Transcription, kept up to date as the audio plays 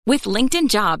With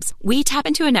LinkedIn Jobs, we tap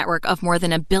into a network of more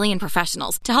than 1 billion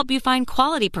professionals to help you find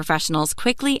quality professionals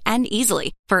quickly and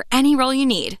easily for any role you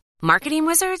need. Marketing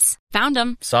wizards? Found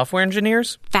them. Software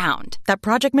engineers? Found. That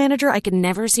project manager I could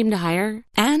never seem to hire?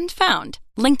 And found.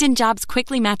 LinkedIn Jobs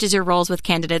quickly matches your roles with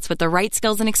candidates with the right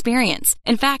skills and experience.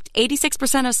 In fact,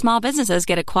 86% of small businesses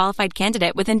get a qualified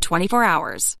candidate within 24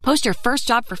 hours. Post your first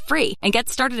job for free and get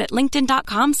started at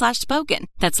linkedin.com/spoken.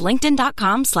 That's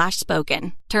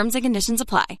linkedin.com/spoken. Terms and conditions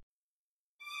apply.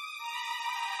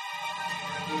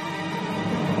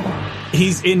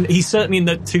 He's certainly in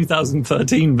the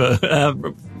 2013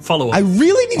 follow-up. I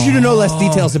really need you to know less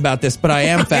details about this, but I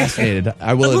am fascinated.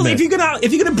 I will admit.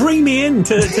 If you're gonna bring me in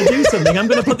to do something, I'm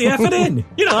gonna put the effort in.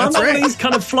 You know, I'm not one of these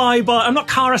kind of fly-by. I'm not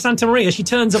Cara Santa Maria. She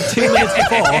turns up 2 minutes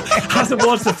before, hasn't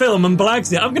watched the film and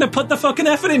blags it. I'm gonna put the fucking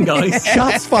effort in, guys.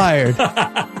 Shots fired.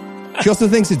 She also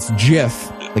thinks it's Jif,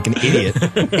 like an idiot.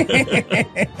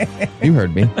 You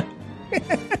heard me.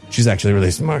 She's actually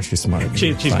really smart. She's smart.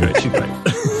 She's great. She's great.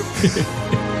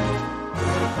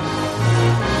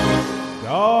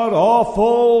 God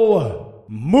awful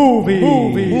movies.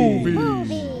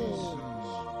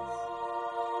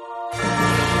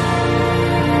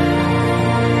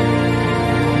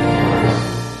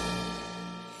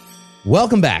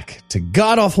 Welcome back to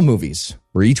God Awful Movies,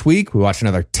 where each week we watch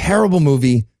another terrible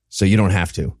movie so you don't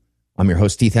have to. I'm your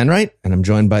host, Heath Enright, and I'm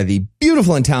joined by the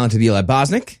beautiful and talented Eli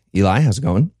Bosnick. Eli, how's it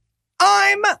going?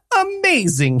 I'm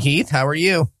amazing, Heath. How are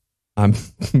you? I'm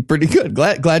pretty good.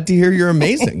 Glad to hear you're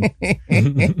amazing.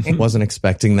 Wasn't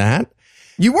expecting that.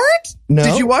 You weren't? No.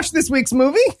 Did you watch this week's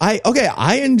movie?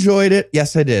 I enjoyed it.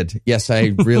 Yes, I did. Yes,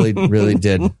 I really, really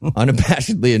did.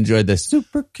 Unabashedly enjoyed this.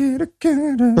 Super kid.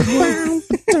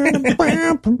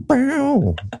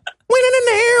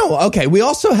 Okay, we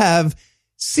also have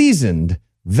seasoned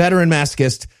veteran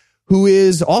masochist who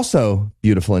is also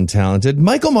beautiful and talented,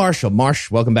 Michael Marshall.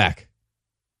 Marsh, welcome back.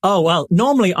 Oh, well,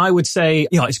 normally I would say,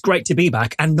 it's great to be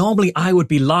back. And normally I would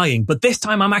be lying. But this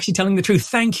time I'm actually telling the truth.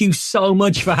 Thank you so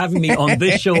much for having me on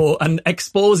this show and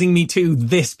exposing me to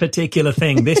this particular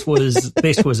thing. This was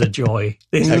a joy.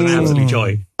 This was an absolute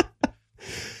joy.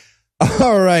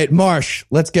 All right, Marsh,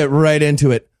 let's get right into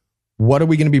it. What are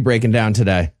we going to be breaking down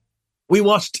today? We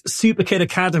watched Super Kid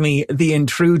Academy, The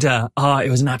Intruder. It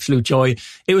was an absolute joy.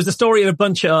 It was the story of a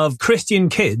bunch of Christian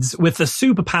kids with the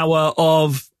superpower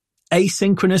of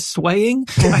asynchronous swaying,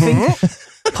 I think,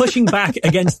 pushing back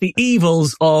against the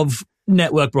evils of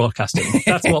network broadcasting.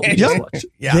 That's what we just watched.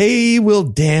 Yeah. They will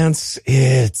dance.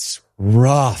 It's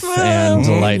rough and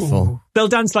delightful. They'll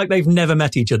dance like they've never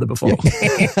met each other before.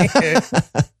 Yeah.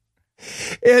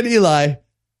 And Eli,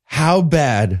 how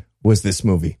bad was this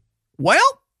movie?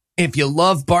 Well, if you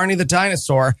love Barney the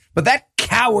Dinosaur, but that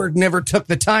coward never took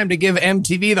the time to give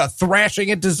MTV the thrashing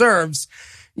it deserves,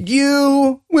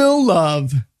 you will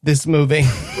love this movie.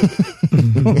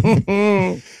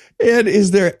 And is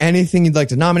there anything you'd like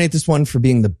to nominate this one for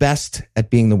being the best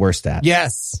at being the worst at?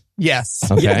 Yes.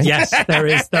 Okay. Yes, there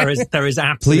is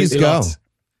absolutely. Please go. Lots.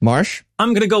 Marsh? I'm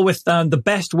going to go with the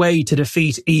best way to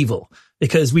defeat evil,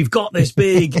 because we've got this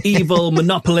big, evil,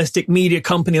 monopolistic media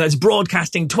company that's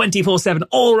broadcasting 24/7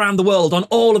 all around the world on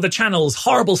all of the channels,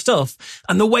 horrible stuff.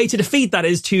 And the way to defeat that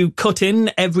is to cut in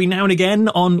every now and again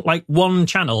on like one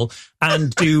channel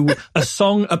and do a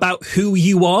song about who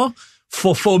you are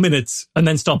for 4 minutes and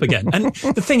then stop again. And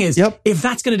the thing is, if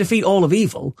that's going to defeat all of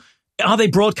evil, are they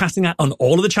broadcasting that on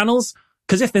all of the channels?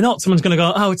 Because if they're not, someone's going to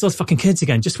go, oh, it's those fucking kids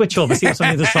again. Just switch over, see what's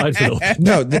on the other side for them.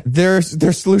 No, their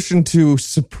solution to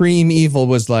supreme evil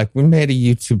was like, we made a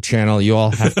YouTube channel. You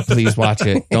all have to please watch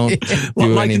it. Don't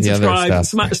do any of the other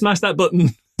stuff. Smash that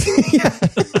button.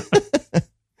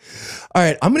 All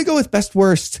right, I'm going to go with best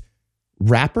worst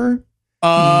rapper.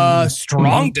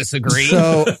 Strong disagree.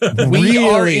 So we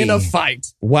are in a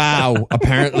fight. Wow.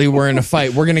 Apparently we're in a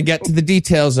fight. We're going to get to the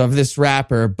details of this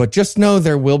rapper, but just know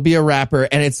there will be a rapper.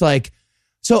 And it's like,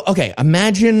 so, okay,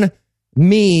 imagine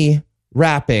me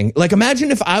rapping. Like,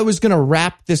 imagine if I was going to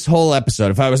rap this whole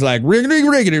episode. If I was like, riggedy,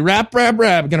 riggedy, rap,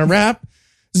 going to rap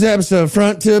this episode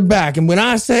front to back. And when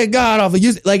I say God awful,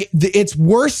 it's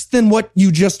worse than what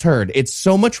you just heard. It's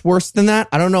so much worse than that.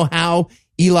 I don't know how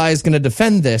Eli is going to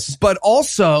defend this. But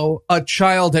also a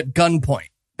child at gunpoint.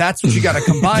 That's what you got to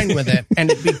combine with it. And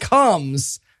it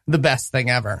becomes the best thing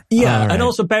ever. Yeah. Right. And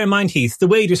also bear in mind, Heath, the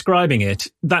way you're describing it,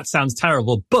 that sounds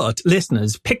terrible. But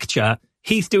listeners, picture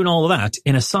Heath doing all of that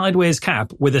in a sideways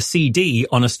cap with a CD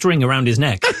on a string around his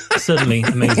neck. Suddenly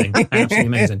amazing. Absolutely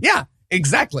amazing. Yeah,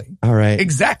 exactly. All right.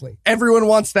 Exactly. Everyone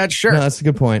wants that shirt. No, that's a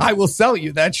good point. I will sell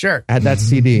you that shirt. Add that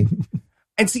CD.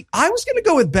 And see, I was going to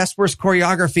go with best worst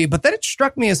choreography, but then it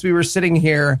struck me as we were sitting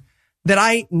here that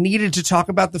I needed to talk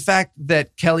about the fact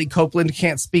that Kelly Copeland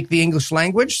can't speak the English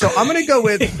language. So I'm going to go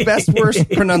with best worst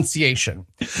pronunciation.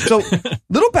 So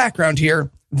little background here.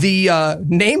 The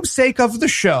namesake of the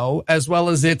show, as well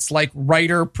as its like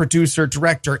writer, producer,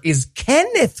 director, is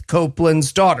Kenneth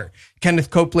Copeland's daughter. Kenneth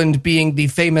Copeland being the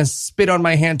famous spit on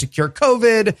my hand to cure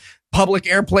COVID, public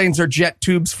airplanes are jet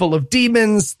tubes full of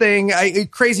demons thing, a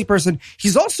crazy person.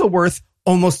 He's also worth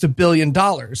almost $1 billion.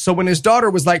 So when his daughter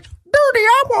was like, Daddy,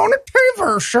 I want a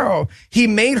TV show, he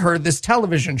made her this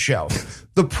television show.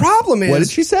 The problem is, What did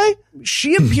she say?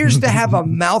 she appears to have a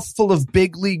mouthful of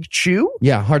big league chew.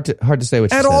 Yeah, hard to say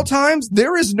what she At said. all times,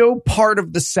 there is no part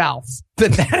of the South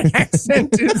that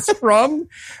accent is from,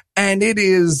 and it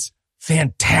is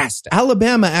fantastic.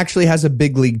 Alabama actually has a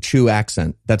big league chew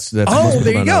accent. That's Oh, most people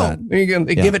there you don't know go. that. There you go.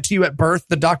 They Yeah. give it to you at birth.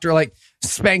 The doctor like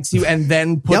spanks you and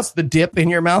then puts the dip in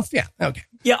your mouth. Yeah. Okay.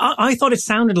 Yeah, I thought it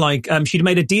sounded like she'd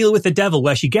made a deal with the devil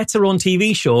where she gets her own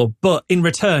TV show, but in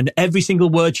return, every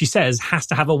single word she says has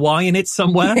to have a Y in it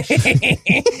somewhere.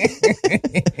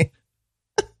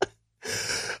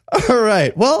 All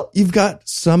right. Well, you've got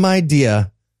some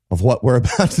idea of what we're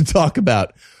about to talk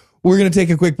about. We're going to take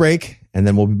a quick break, and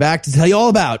then we'll be back to tell you all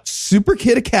about Super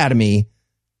Kid Academy,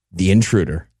 The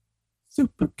Intruder.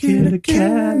 Super Kid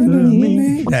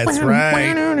Academy. That's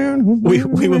right.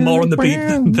 We were more on the beat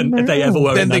than they ever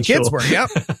were Then in the that kids show. were. Yep.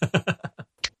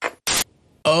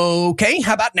 Okay.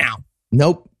 How about now?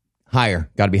 Nope. Higher.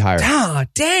 Got to be higher. Ah,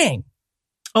 dang.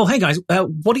 Oh, hey guys,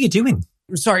 what are you doing?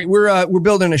 Sorry, we're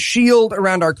building a shield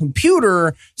around our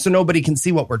computer so nobody can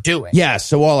see what we're doing. Yeah,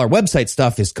 so all our website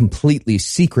stuff is completely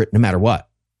secret no matter what.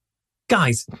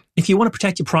 Guys, if you want to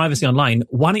protect your privacy online,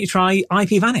 why don't you try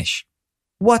IPVanish?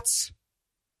 What's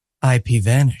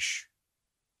IPVanish?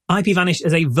 IPVanish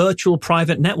is a virtual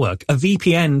private network, a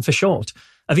VPN for short.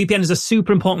 A VPN is a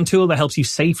super important tool that helps you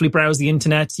safely browse the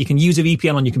internet. You can use a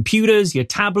VPN on your computers, your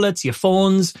tablets, your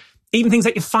phones, even things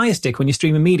like your Fire Stick when you're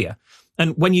streaming media.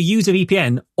 And when you use a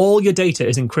VPN, all your data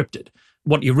is encrypted.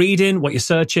 What you're reading, what you're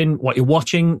searching, what you're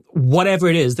watching, whatever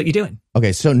it is that you're doing.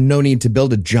 Okay, so no need to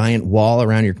build a giant wall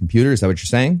around your computer. Is that what you're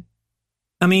saying?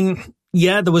 I mean,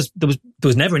 yeah, there was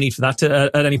never a need for that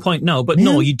at any point. No, but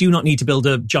no, you do not need to build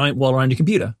a giant wall around your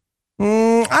computer.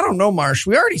 I don't know, Marsh.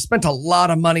 We already spent a lot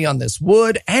of money on this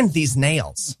wood and these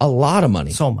nails. A lot of money.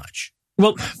 So much.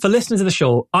 Well, for listeners of the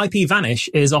show, IPVanish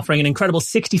is offering an incredible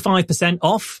 65%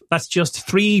 off. That's just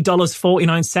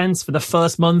 $3.49 for the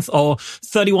first month or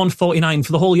 $31.49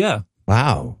 for the whole year.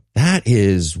 Wow. That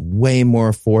is way more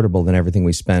affordable than everything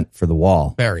we spent for the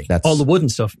wall. Very. That's All the wood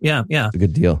and stuff. Yeah. a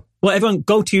good deal. Well, everyone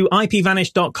go to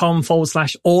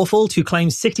ipvanish.com/awful to claim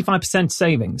 65%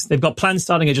 savings. They've got plans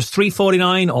starting at just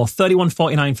 $3.49 or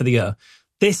 $31.49 for the year.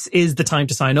 This is the time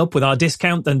to sign up with our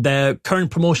discount and their current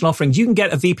promotional offerings. You can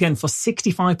get a VPN for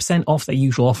 65% off their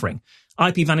usual offering.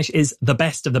 IPVanish is the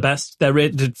best of the best. They're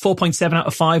rated 4.7 out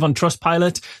of 5 on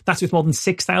Trustpilot. That's with more than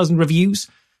 6,000 reviews.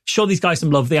 Show these guys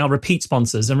some love. They are repeat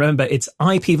sponsors. And remember, it's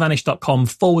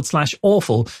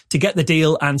ipvanish.com/awful to get the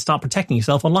deal and start protecting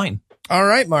yourself online. All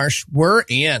right, Marsh, we're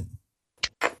in.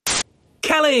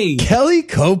 Kelly! Kelly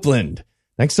Copeland.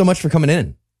 Thanks so much for coming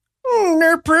in.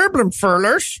 No problem,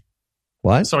 furlers.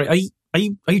 What? Sorry, are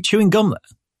you chewing gum there?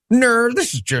 No,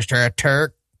 this is just a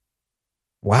Turk.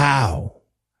 Wow.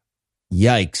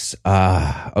 Yikes.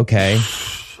 Okay.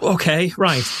 Okay,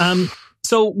 right.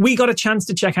 So we got a chance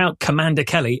to check out Commander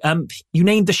Kelly. You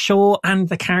named the show and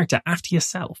the character after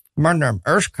yourself. My name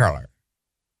is Color.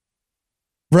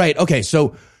 Right. Okay.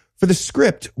 So for the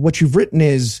script, what you've written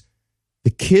is the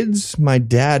kids my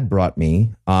dad brought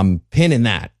me. Pin in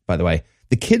that, by the way.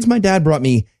 The kids my dad brought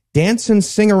me dance and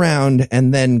sing around,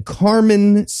 and then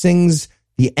Carmen sings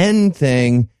the end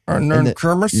thing. And then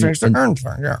Kermit sings the end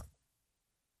thing, yeah.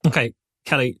 Okay,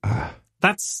 Kelly,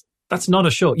 that's not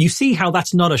a show. You see how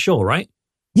that's not a show, right?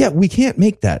 Yeah, we can't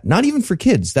make that. Not even for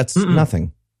kids. That's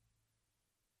nothing.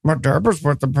 My dad was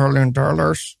worth $1 billion.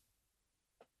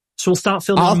 So we'll start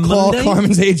filming I'll on call Monday?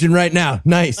 Carmen's agent right now.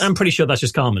 Nice. I'm pretty sure that's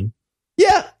just Carmen.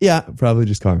 Yeah, probably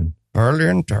just Carmen. $1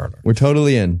 billion. We're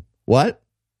totally in. What?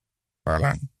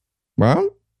 $1 Well,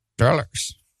 billion.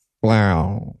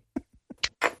 wow.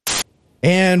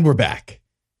 And we're back.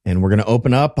 And we're going to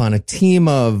open up on a team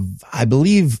of, I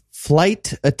believe,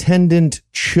 flight attendant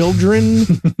children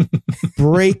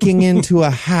breaking into a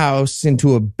house,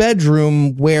 into a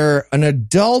bedroom where an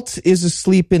adult is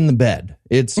asleep in the bed.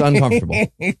 It's uncomfortable.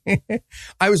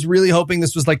 I was really hoping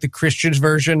this was like the Christian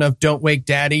version of Don't Wake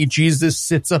Daddy. Jesus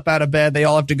sits up out of bed. They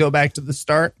all have to go back to the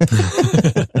start.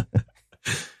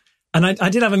 And I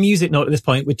did have a music note at this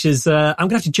point, which is I'm going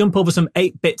to have to jump over some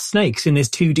 8-bit snakes in this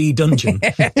 2D dungeon.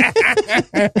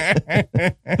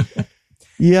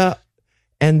 Yeah.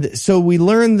 And so we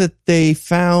learned that they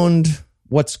found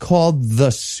what's called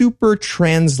the super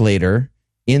translator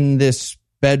in this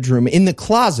bedroom, in the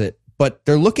closet, but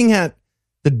they're looking at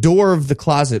the door of the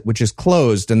closet, which is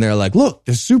closed, and they're like, look,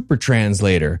 the super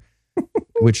translator,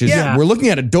 which is, we're looking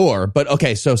at a door, but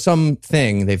okay, so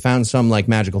they found some like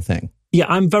magical thing. Yeah,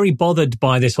 I'm very bothered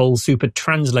by this whole super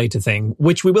translator thing,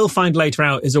 which we will find later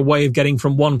out is a way of getting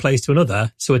from one place to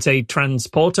another. So it's a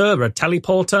transporter or a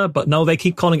teleporter, but no, they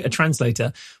keep calling it a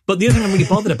translator. But the other thing I'm really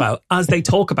bothered about as they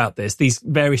talk about this, these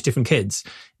various different kids,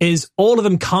 is all of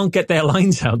them can't get their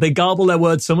lines out. They garble their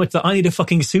words so much that I need a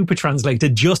fucking super translator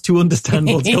just to understand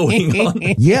what's going on.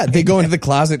 Yeah, they go into the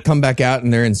closet, come back out,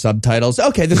 and they're in subtitles.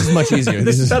 Okay, this is much easier.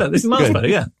 This is better. This is much better,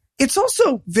 yeah. It's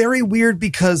also very weird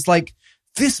because, like,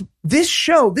 this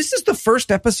show, this is the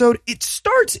first episode. It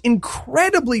starts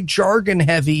incredibly jargon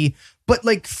heavy, but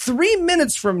like 3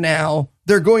 minutes from now,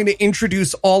 they're going to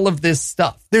introduce all of this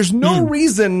stuff. There's no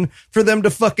reason for them to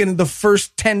fucking the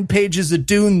first 10 pages of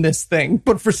Dune this thing.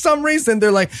 But for some reason,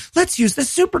 they're like, let's use the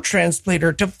super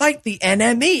translator to fight the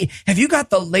NME. Have you got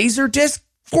the laser disc?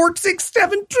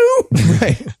 4672.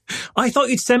 Right. I thought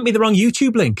you'd sent me the wrong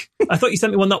YouTube link. I thought you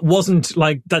sent me one that wasn't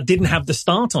like, that didn't have the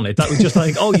start on it. That was just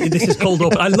like, oh, this is called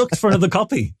up. I looked for another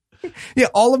copy. Yeah,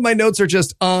 all of my notes are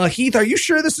just, Heath, are you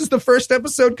sure this is the first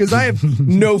episode? Because I have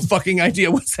no fucking idea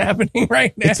what's happening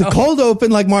right now. It's a cold open,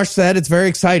 like Marsh said. It's very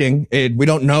exciting. We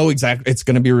don't know exactly. It's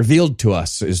going to be revealed to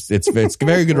us. It's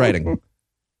very good writing.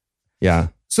 Yeah.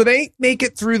 So they make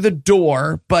it through the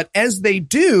door, but as they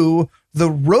do, the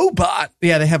robot, they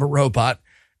have a robot,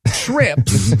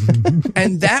 trips,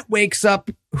 and that wakes up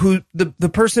the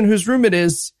person whose room it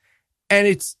is, and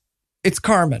it's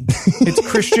Carmen. It's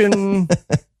Christian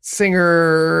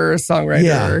singer,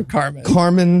 songwriter, Carmen.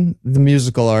 Carmen, the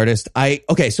musical artist.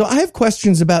 So I have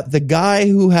questions about the guy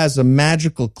who has a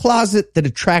magical closet that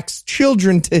attracts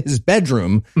children to his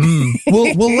bedroom.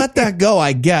 We'll let that go,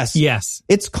 I guess. Yes.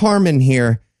 It's Carmen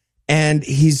here. And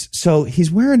he's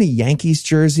wearing a Yankees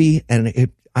jersey, and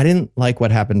I didn't like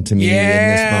what happened to me in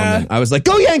this moment. I was like,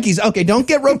 go Yankees. Okay, don't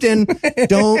get roped in.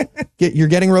 You're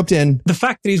getting roped in. The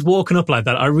fact that he's walking up like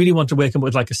that, I really want to wake him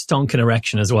with like a stonking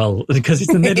erection as well, because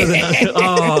it's the middle of the night.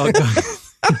 Oh,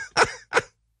 God.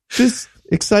 Just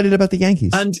excited about the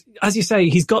Yankees. And as you say,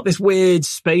 he's got this weird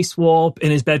space warp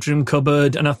in his bedroom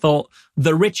cupboard. And I thought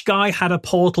the rich guy had a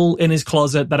portal in his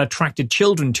closet that attracted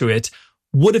children to it.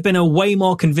 Would have been a way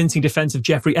more convincing defense of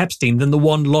Jeffrey Epstein than the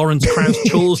one Lawrence Krauss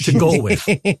chose to go with.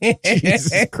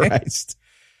 Jesus Christ.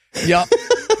 Yeah,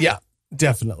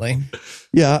 definitely.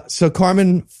 Yeah, so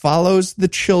Carmen follows the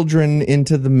children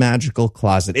into the magical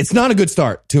closet. It's not a good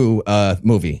start to a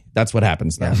movie. That's what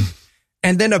happens now. Yeah.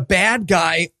 And then a bad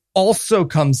guy also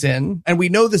comes in, and we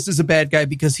know this is a bad guy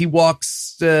because he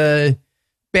walks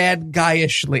bad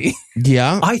guyishly.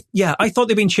 Yeah. I thought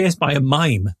they'd been chased by a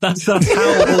mime. That's how over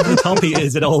the top he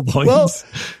is at all points. Well,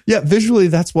 yeah, visually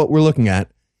that's what we're looking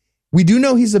at. We do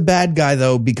know he's a bad guy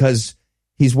though, because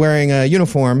he's wearing a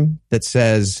uniform that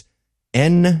says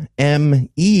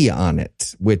NME on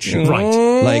it, which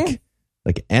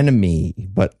like enemy,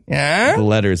 but the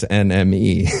letters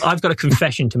NME. I've got a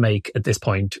confession to make at this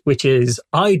point, which is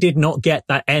I did not get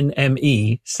that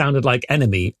NME sounded like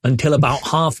enemy until about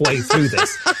halfway through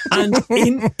this.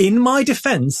 And in my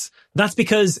defense, that's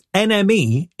because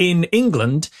NME in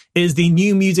England is the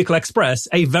New Musical Express,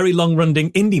 a very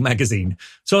long-running indie magazine.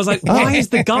 So I was like, why is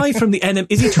the guy from the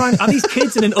NME, are these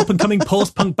kids in an up-and-coming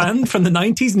post-punk band from the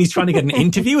 90s and he's trying to get an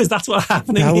interview? Is that what's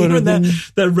happening here? And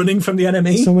they're running from the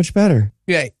NME? So much better.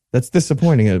 Yeah. That's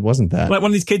disappointing. It wasn't that. Like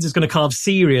one of these kids is going to carve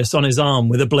Sirius on his arm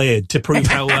with a blade to prove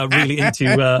how really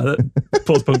into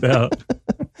post-punk they are.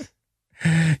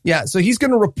 Yeah, so he's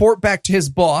going to report back to his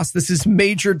boss. This is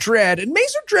Major Dread. And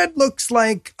Major Dread looks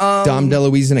like... Dom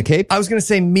DeLuise in a cape? I was going to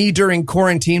say me during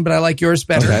quarantine, but I like yours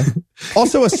better. Okay.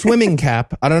 Also a swimming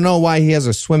cap. I don't know why he has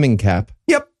a swimming cap.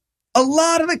 Yep. A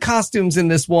lot of the costumes in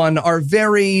this one are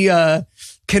very...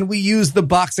 can we use the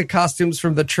box of costumes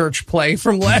from the church play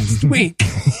from last week?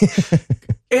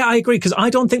 Yeah, I agree, because I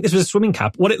don't think this was a swimming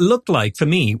cap. What it looked like for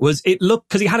me was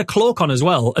because he had a cloak on as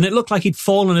well, and it looked like he'd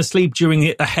fallen asleep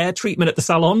during a hair treatment at the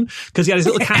salon, because he had his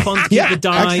little cap on to keep the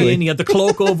dye in, he had the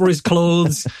cloak over his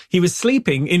clothes. He was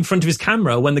sleeping in front of his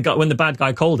camera when the bad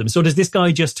guy called him. So does this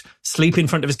guy just sleep in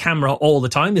front of his camera all the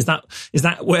time? Is that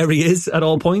where he is at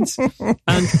all points?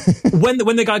 And when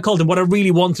the guy called him, what I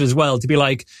really wanted as well to be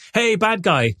like, hey, bad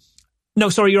guy, no,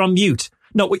 sorry, you're on mute.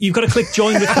 No, you've got to click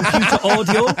join with computer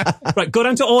audio. Right, go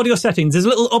down to audio settings. There's a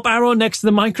little up arrow next to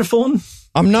the microphone.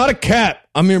 I'm not a cat.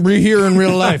 I'm here in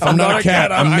real life. I'm not a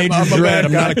cat. I'm Major Dread.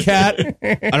 I'm not a cat.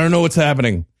 I don't know what's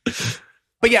happening.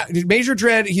 But yeah, Major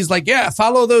Dread, he's like, yeah,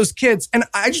 follow those kids. And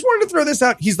I just wanted to throw this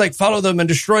out. He's like, follow them and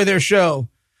destroy their show,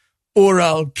 or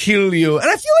I'll kill you. And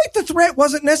I feel like the threat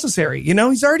wasn't necessary. You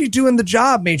know, he's already doing the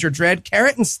job, Major Dread.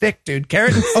 Carrot and stick, dude.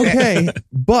 Carrot and stick. Okay,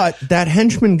 but that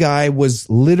henchman guy was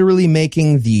literally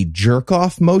making the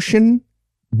jerk-off motion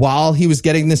while he was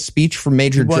getting this speech from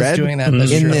Major Dread doing that.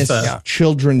 in this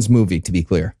children's movie, to be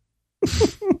clear.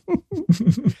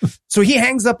 So he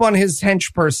hangs up on his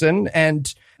hench person,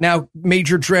 and now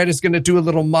Major Dread is going to do a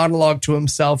little monologue to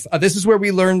himself. This is where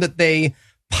we learn that they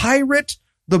pirate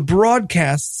the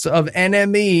broadcasts of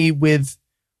NME with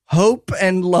hope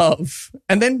and love.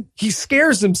 And then he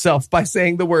scares himself by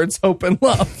saying the words hope and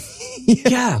love.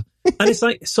 Yeah. And it's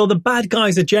like, so the bad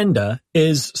guy's agenda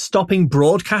is stopping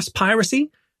broadcast piracy.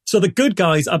 So the good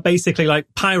guys are basically like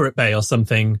Pirate Bay or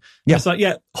something. Yeah. It's like,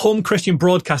 yeah, home Christian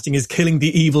broadcasting is killing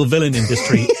the evil villain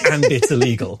industry and it's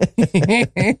illegal.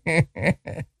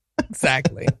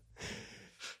 Exactly.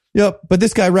 Yep. But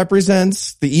this guy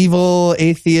represents the evil,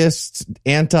 atheist,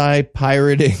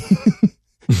 anti-pirating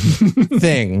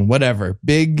thing, whatever.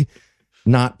 Big,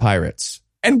 not pirates.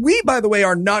 And we, by the way,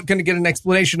 are not going to get an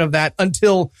explanation of that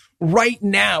until right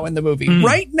now in the movie.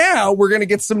 Right now, we're going to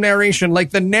get some narration. Like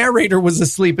the narrator was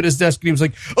asleep at his desk and he was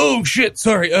like, oh, shit,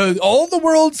 sorry. All the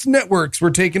world's networks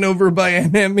were taken over by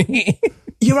NME.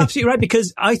 You're absolutely right,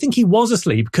 because I think he was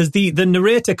asleep, because the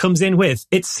narrator comes in with,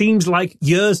 it seems like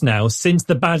years now since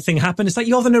the bad thing happened. It's like,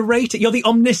 you're the narrator. You're the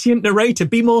omniscient narrator.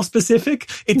 Be more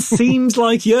specific. It seems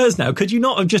like years now. Could you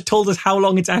not have just told us how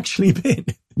long it's actually been?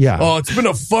 Yeah. Oh, it's been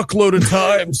a fuckload of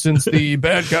time since the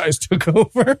bad guys took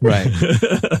over. Right.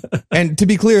 And to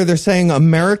be clear, they're saying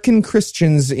American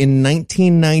Christians in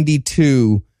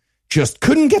 1992 just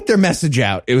couldn't get their message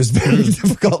out. It was very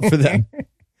difficult for them.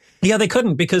 Yeah, they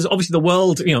couldn't, because obviously the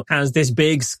world, you know, has this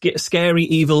big, scary,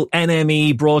 evil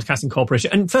NME broadcasting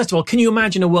corporation. And first of all, can you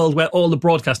imagine a world where all the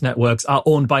broadcast networks are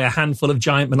owned by a handful of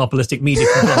giant monopolistic media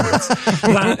conglomerates?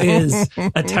 That is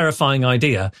a terrifying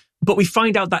idea. But we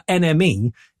find out that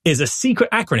NME is a secret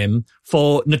acronym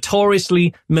for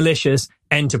Notoriously Malicious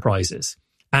Enterprises.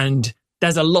 And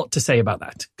there's a lot to say about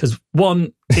that. Because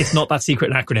one, it's not that secret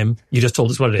acronym. You just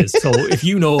told us what it is. So if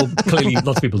you know, clearly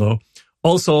lots of people know.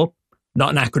 Also,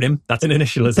 not an acronym. That's an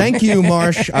initialism. Thank you,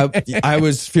 Marsh. I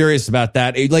was furious about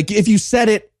that. Like, if you said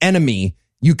it enemy,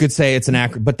 you could say it's an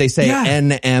acronym, but they say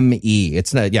NME.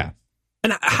 It's not, yeah.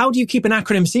 And how do you keep an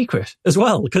acronym secret as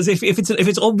well? Because if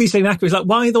it's obviously an acronym, it's like,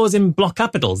 why are those in block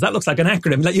capitals? That looks like an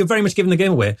acronym. Like, you're very much giving the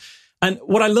game away. And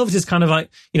what I loved is kind of like,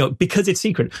 you know, because it's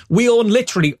secret, we own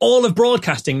literally all of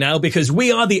broadcasting now because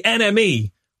we are the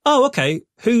NME. Oh, okay.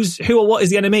 Who or what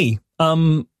is the NME?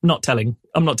 Not telling.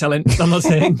 I'm not telling. I'm not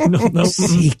saying. No.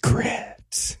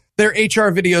 Secret. Their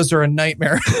HR videos are a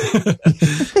nightmare.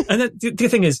 And the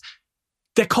thing is,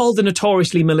 they're called the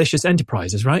Notoriously Malicious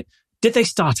Enterprises, right? Did they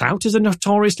start out as a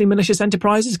Notoriously Malicious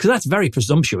Enterprises? Because that's very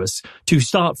presumptuous to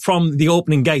start from the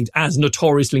opening gate as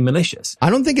notoriously malicious. I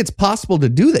don't think it's possible to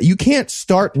do that. You can't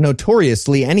start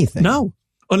notoriously anything. No.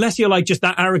 Unless you're like just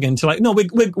that arrogant to like, no,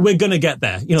 we're going to get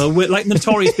there. You know, we're like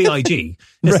Notorious B.I.G.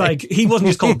 It's like, he wasn't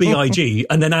just called B.I.G.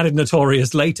 and then added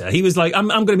Notorious later. He was like, I'm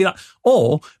going to be that.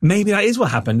 Or maybe that is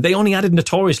what happened. They only added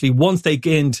Notoriously once they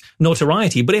gained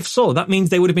notoriety. But if so, that means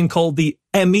they would have been called the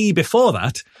ME before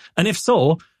that. And if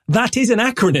so, that is an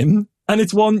acronym. And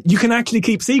it's one you can actually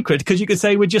keep secret because you could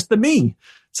say we're just the me.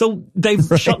 So they've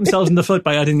shot themselves in the foot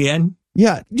by adding the N.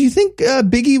 Yeah. Do you think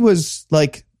Biggie was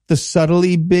like the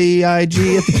subtly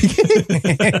B.I.G. at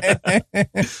the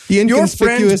beginning? The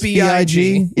inconspicuous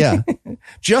B.I.G. Yeah.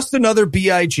 Just another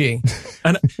B.I.G.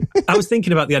 And I was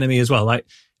thinking about the enemy as well. Like,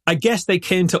 I guess they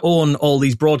came to own all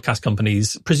these broadcast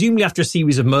companies, presumably after a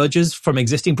series of mergers from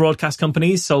existing broadcast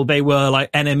companies. So they were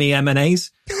like NME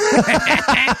M&As.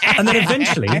 And then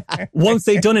eventually, once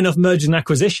they'd done enough mergers and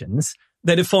acquisitions,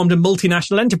 they'd have formed a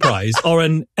multinational enterprise or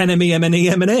an NME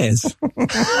M&As.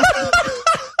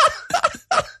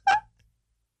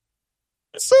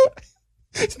 So,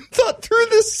 thought through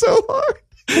this so hard.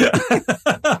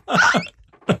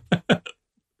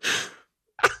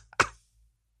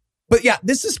 But yeah,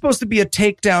 this is supposed to be a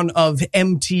takedown of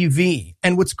MTV.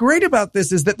 And what's great about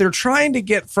this is that they're trying to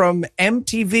get from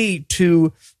MTV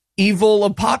to evil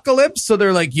apocalypse. So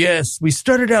they're like, yes, we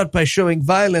started out by showing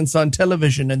violence on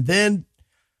television and then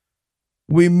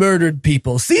we murdered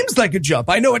people. Seems like a jump.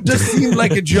 I know it does seem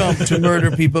like a jump to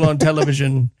murder people on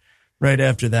television right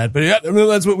after that. But yeah,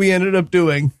 that's what we ended up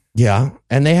doing. Yeah.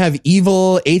 And they have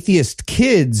evil atheist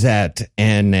kids at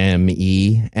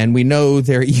NME. And we know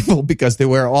they're evil because they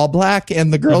wear all black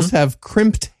and the girls have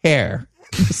crimped hair.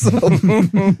 So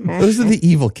those are the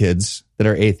evil kids that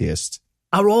are atheists.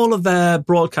 Are all of their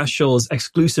broadcast shows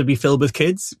exclusively filled with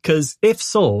kids? Because if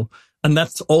so, and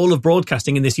that's all of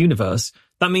broadcasting in this universe,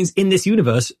 that means in this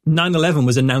universe, 9/11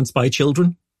 was announced by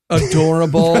children.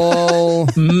 Adorable.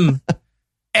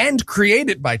 And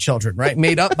created by children, right?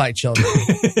 Made up by children.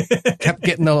 Kept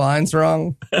getting the lines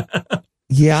wrong.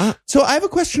 Yeah. So I have a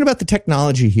question about the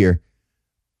technology here.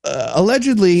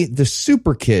 Allegedly, the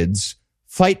super kids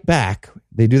fight back.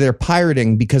 They do their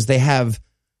pirating because they have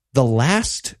the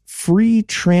last free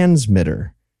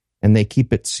transmitter and they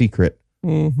keep it secret.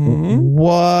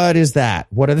 What is that?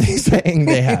 What are they saying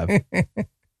they have?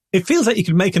 It feels like you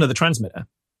could make another transmitter.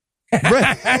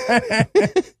 Right.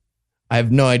 I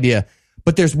have no idea.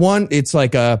 But there's one, it's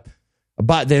like there's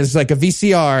like a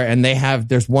VCR and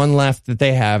there's one left that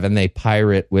they have and they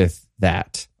pirate with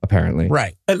that, apparently.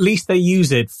 Right. At least they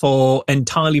use it for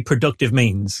entirely productive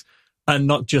means and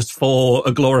not just for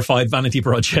a glorified vanity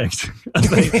project.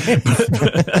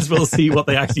 As we'll see what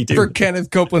they actually do. For Kenneth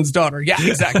Copeland's daughter. Yeah,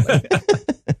 exactly.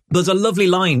 There's a lovely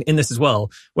line in this as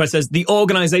well, where it says, the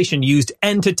organization used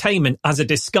entertainment as a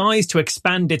disguise to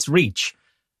expand its reach,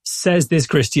 says this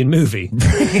Christian movie. And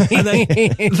then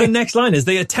the next line is,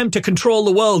 they attempt to control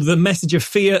the world with a message of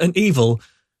fear and evil,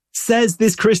 says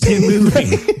this Christian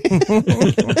movie.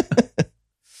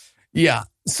 Yeah.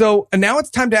 So now it's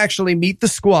time to actually meet the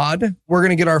squad. We're going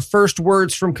to get our first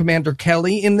words from Commander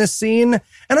Kelly in this scene.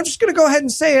 And I'm just going to go ahead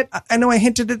and say it. I know I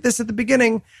hinted at this at the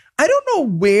beginning. I don't know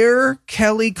where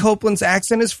Kelly Copeland's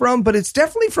accent is from, but it's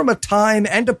definitely from a time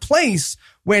and a place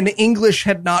when English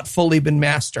had not fully been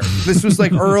mastered. This was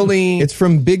like early. It's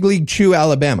from Big League Chew,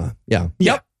 Alabama. Yeah.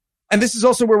 Yep. And this is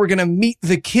also where we're going to meet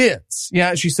the kids.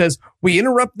 Yeah, she says, we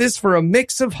interrupt this for a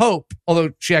mix of hope.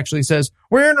 Although she actually says,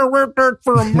 we're interrupt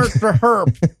for a mix of hope.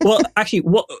 Well, actually,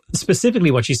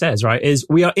 what she says, right, is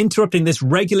we are interrupting this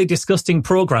regularly disgusting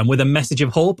program with a message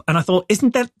of hope. And I thought,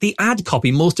 isn't that the ad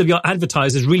copy most of your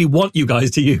advertisers really want you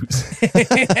guys to use?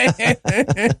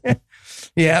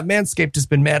 Yeah, Manscaped has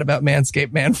been mad about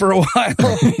Manscaped Man for a while.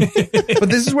 But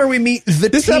this is where we meet the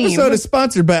This team. episode is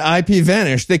sponsored by IP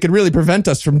Vanish. They could really prevent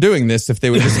us from doing this if they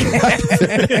would just...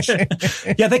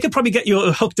 Yeah, they could probably get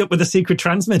you hooked up with a secret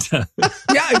transmitter.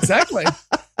 Yeah, exactly.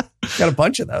 Got a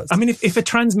bunch of those. I mean, if a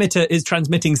transmitter is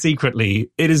transmitting secretly,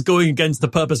 it is going against the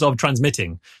purpose of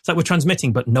transmitting. It's like we're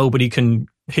transmitting, but nobody can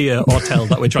hear or tell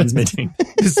that we're transmitting.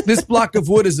 This block of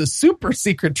wood is a super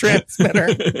secret transmitter.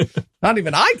 Not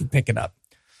even I can pick it up.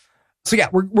 So yeah,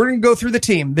 we're going to go through the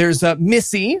team. There's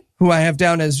Missy, who I have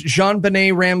down as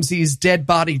Jean-Benet Ramsey's dead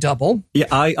body double. Yeah,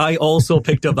 I also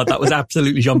picked up that was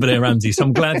absolutely Jean-Benet Ramsey. So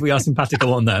I'm glad we are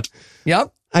simpatico on that.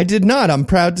 Yep. I did not. I'm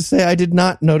proud to say I did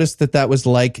not notice that was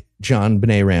like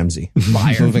Jean-Benet Ramsey.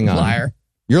 Liar. Moving on. Liar.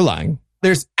 You're lying.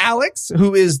 There's Alex,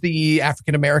 who is the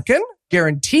African-American.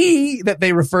 Guarantee that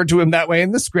they referred to him that way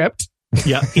in the script.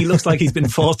 Yeah, he looks like he's been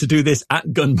forced to do this at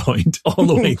gunpoint all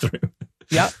the way through.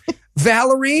 Yeah.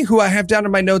 Valerie, who I have down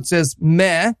in my notes as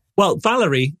meh. Well,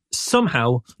 Valerie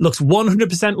somehow looks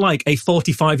 100% like a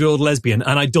 45-year-old lesbian,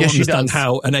 and I don't understand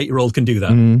how an 8-year-old can do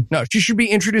that. No, she should be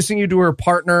introducing you to her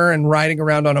partner and riding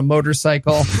around on a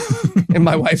motorcycle in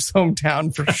my wife's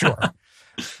hometown for sure.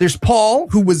 There's Paul,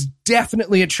 who was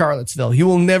definitely at Charlottesville. He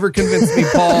will never convince me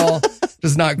Paul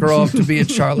does not grow up to be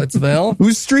at Charlottesville.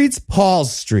 Whose streets?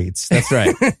 Paul's streets. That's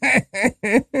right.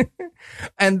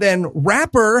 And then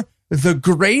Rapper, the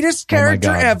greatest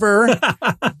character ever.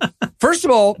 First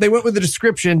of all, they went with the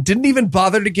description, didn't even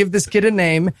bother to give this kid a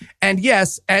name. And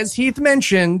yes, as Heath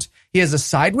mentioned, he has a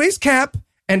sideways cap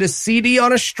and a CD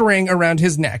on a string around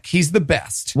his neck. He's the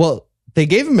best. Well, they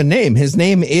gave him a name. His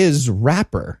name is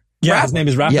Rapper. Yeah, his name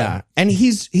is Rapper. Yeah, and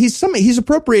he's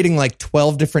appropriating like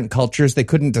 12 different cultures. They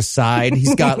couldn't decide.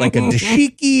 He's got like a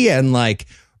dashiki and like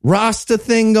Rasta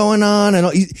thing going on,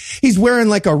 and he's wearing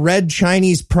like a red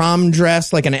Chinese prom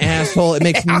dress like an asshole. It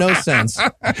makes no sense.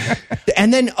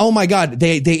 And then, oh my God,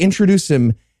 they introduce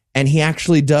him, and he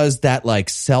actually does that like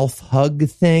self-hug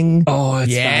thing. Oh,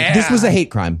 it's yeah. This was a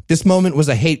hate crime. This moment was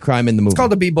a hate crime in the movie. It's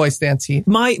called a B-boy stance, Heath.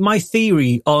 My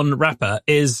theory on Rapper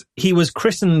is he was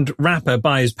christened Rapper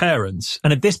by his parents,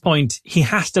 and at this point he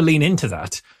has to lean into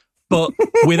that. But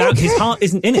without his heart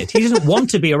isn't in it. He doesn't want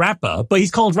to be a rapper, but he's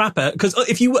called Rapper. Because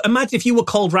if you were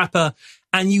called Rapper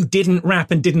and you didn't rap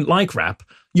and didn't like rap,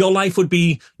 your life would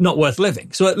be not worth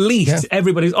living. So at least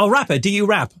everybody's, oh, Rapper, do you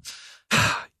rap?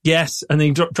 Yes. And then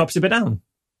he drops a bit down.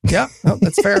 Yeah,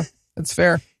 that's fair. That's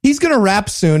fair. He's going to rap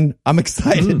soon. I'm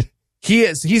excited. He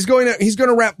is. He's going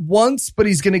to rap once, but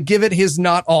he's going to give it his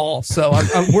not all. So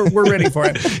we're ready for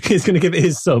it. He's going to give it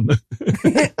his some.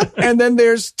 And then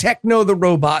there's Techno the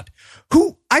Robot,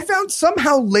 who I found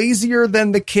somehow lazier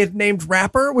than the kid named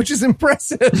Rapper, which is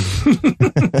impressive.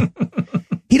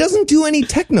 He doesn't do any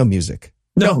techno music.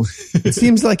 No. It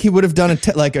seems like he would have done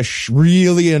a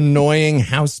really annoying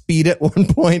house beat at one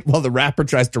point while the rapper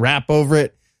tries to rap over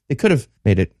it. They could have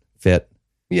made it fit.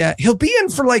 Yeah, he'll be in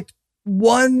for like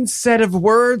one set of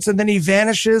words and then he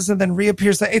vanishes and then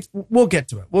reappears. We'll get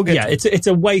to it. It's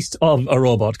a waste of a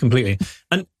robot completely.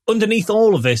 And underneath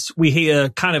all of this, we hear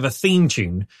kind of a theme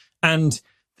tune. And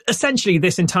essentially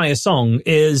this entire song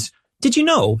is, did you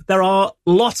know there are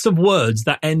lots of words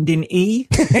that end in E?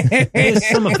 Here's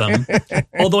some of them.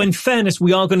 Although in fairness,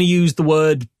 we are going to use the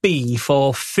word B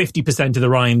for 50% of the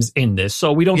rhymes in this.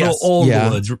 So we don't know all the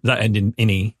words that end in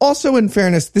E. Also, in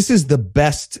fairness, this is the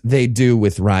best they do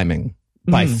with rhyming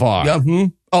by far. Mm-hmm.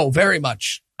 Oh, very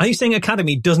much. Are you saying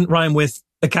academy doesn't rhyme with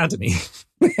academy?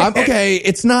 Okay,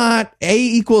 it's not A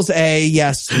equals A.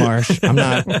 Yes, Marsh. I'm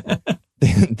not.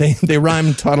 They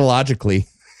rhyme tautologically.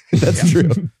 That's true.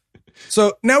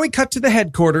 So now we cut to the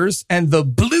headquarters and the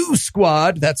Blue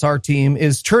Squad, that's our team,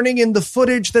 is turning in the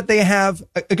footage that they have,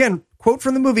 again, quote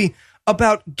from the movie,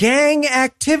 about gang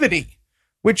activity,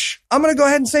 which I'm going to go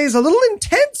ahead and say is a little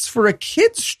intense for a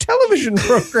kid's television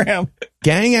program.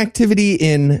 Gang activity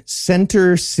in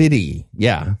Center City.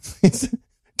 Yeah.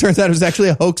 Turns out it was actually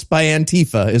a hoax by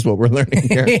Antifa is what we're learning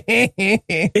here.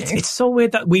 It's so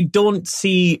weird that we don't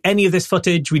see any of this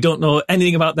footage. We don't know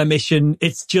anything about their mission.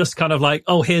 It's just kind of like,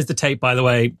 oh, here's the tape, by the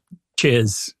way.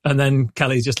 Cheers. And then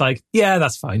Kelly's just like, yeah,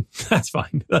 that's fine. That's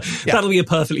fine. That'll be a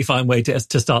perfectly fine way to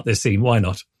start this scene. Why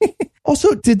not?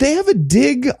 Also, did they have a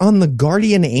dig on the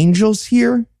Guardian Angels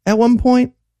here at one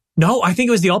point? No, I think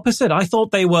it was the opposite. I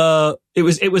thought they were, it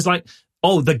was like,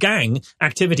 oh, the gang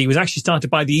activity was actually started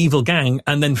by the evil gang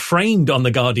and then framed on the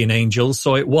Guardian Angels,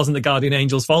 so it wasn't the Guardian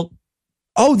Angels' fault.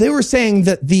 Oh, they were saying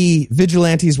that the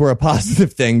vigilantes were a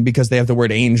positive thing because they have the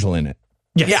word angel in it.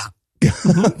 Yes.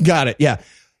 Yeah. Got it. Yeah.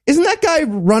 Isn't that guy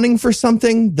running for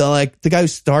something? The guy who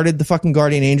started the fucking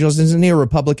Guardian Angels, isn't he a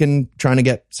Republican trying to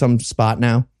get some spot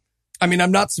now? I mean,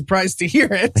 I'm not surprised to hear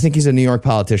it. I think he's a New York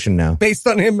politician now. Based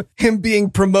on him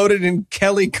being promoted in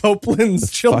Kelly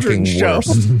Copeland's children's show.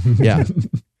 Yeah.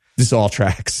 This all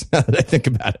tracks now that I think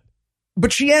about it.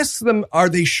 But she asks them, are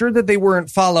they sure that they weren't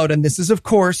followed? And this is, of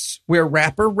course, where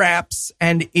Rapper raps,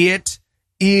 and it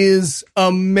is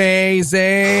amazing.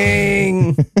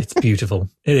 It's beautiful.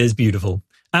 It is beautiful.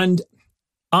 And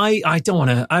I don't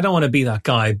want to be that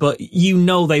guy, but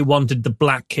they wanted the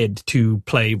black kid to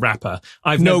play Rapper.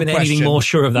 I've never been anything more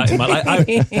sure of that in my life.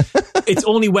 It's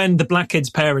only when the black kid's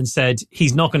parents said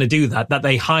he's not going to do that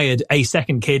they hired a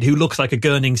second kid who looks like a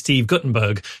gurning Steve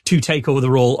Guttenberg to take over the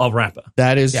role of Rapper.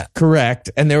 That is correct.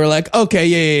 And they were like, okay,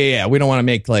 yeah. We don't want to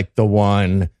make like the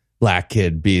one black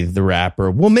kid be the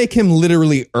rapper. We'll make him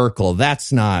literally Urkel.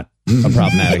 That's not a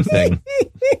problematic thing.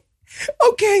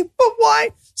 Okay, but why?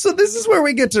 So this is where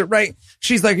we get to, right?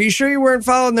 She's like, are you sure you weren't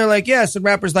followed? And they're like, yes. And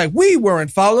Rapper's like, we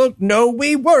weren't followed. No,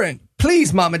 we weren't.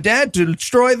 Please, Mom and Dad, to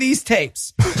destroy these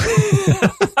tapes.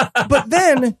 But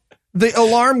then the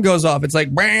alarm goes off. It's like,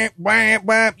 wah, wah,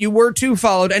 wah, you were too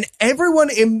followed. And everyone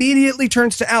immediately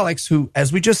turns to Alex, who,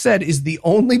 as we just said, is the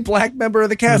only black member of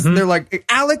the cast. Mm-hmm. And they're like,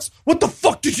 Alex, what the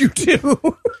fuck did you do?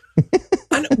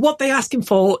 And what they ask him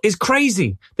for is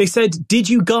crazy. They said, did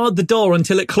you guard the door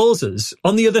until it closes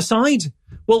on the other side?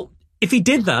 Well, if he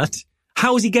did that,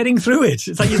 how is he getting through it?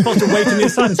 It's like you're supposed to wait on the other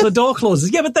side until the door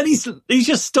closes. Yeah, but then he's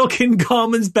just stuck in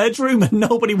Carmen's bedroom and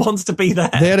nobody wants to be there.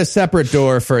 They had a separate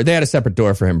door for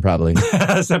him, probably.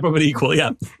 Separate but equal,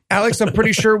 yeah. Alex, I'm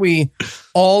pretty sure we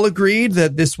all agreed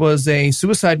that this was a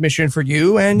suicide mission for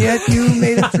you, and yet you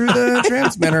made it through the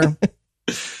transmitter.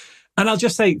 And I'll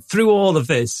just say, through all of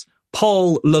this,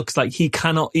 Paul looks like he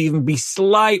cannot even be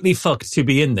slightly fucked to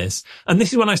be in this. And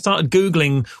this is when I started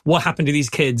Googling what happened to these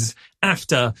kids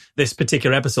after this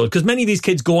particular episode. Because many of these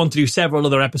kids go on to do several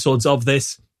other episodes of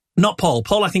this. Not Paul.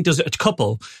 Paul, I think, does a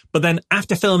couple. But then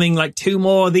after filming like 2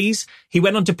 more of these, he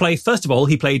went on to play, first of all,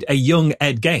 he played a young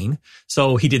Ed Gein.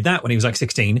 So he did that when he was like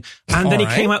 16. And then he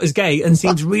came out as gay and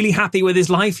seems really happy with his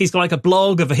life. He's got like a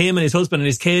blog of him and his husband and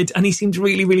his kid. And he seems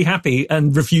really, really happy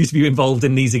and refused to be involved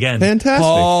in these again. Fantastic.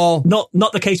 Paul.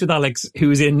 Not the case with Alex,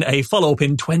 who's in a follow-up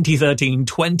in 2013,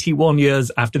 21 years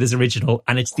after this original.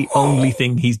 And it's the only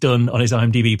thing he's done on his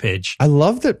IMDb page. I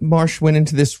love that Marsh went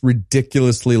into this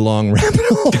ridiculously long rabbit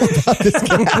hole about this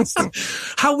cast.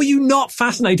 How were you not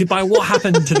fascinated by what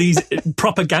happened to these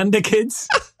propaganda kids?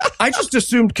 I just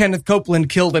assumed Kenneth Copeland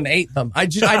killed and ate them. I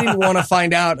didn't want to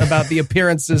find out about the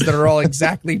appearances that are all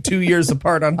exactly 2 years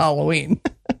apart on Halloween.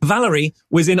 Valerie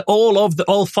was in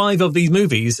all 5 of these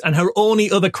movies, and her only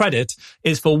other credit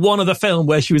is for one of the film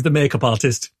where she was the makeup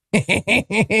artist.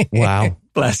 Wow.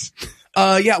 Bless.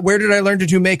 Yeah, where did I learn to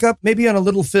do makeup? Maybe on a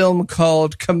little film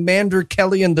called Commander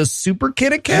Kelly and the Super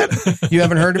Kitty Cat. You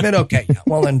haven't heard of it? Okay, yeah,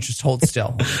 well then just hold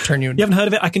still. I'll turn you. You haven't heard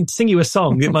of it? I can sing you a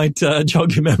song. It might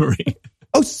jog your memory.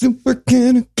 Oh, Super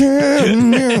Kitty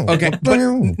Cat. Okay, but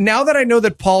now that I know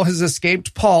that Paul has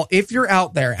escaped, Paul, if you're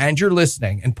out there and you're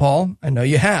listening, and Paul, I know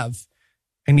you have,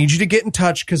 I need you to get in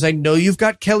touch because I know you've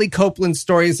got Kelly Copeland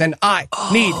stories, and I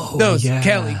need those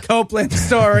Kelly Copeland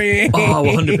stories. Oh,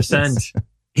 100%.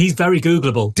 He's very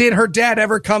Googleable. Did her dad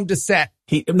ever come to set?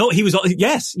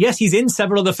 Yes, he's in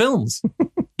several other films.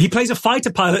 He plays a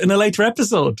fighter pilot in a later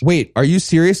episode. Wait, are you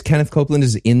serious? Kenneth Copeland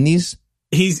is in these?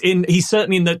 He's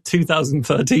certainly in the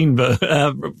 2013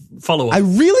 follow-up. I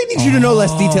really need you to know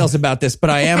less details about this, but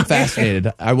I am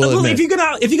fascinated. I will admit.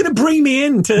 If you're gonna bring me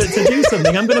in to do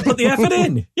something, I'm gonna put the effort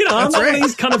in. You know, I'm not one of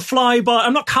these kind of fly-by.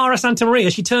 I'm not Cara Santa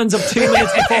Maria. She turns up 2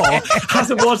 minutes before,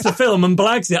 hasn't watched the film and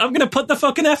blags it. I'm gonna put the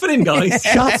fucking effort in, guys.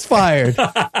 Shots fired.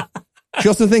 She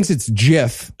also thinks it's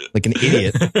Jif, like an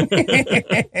idiot.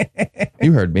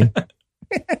 You heard me.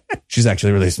 She's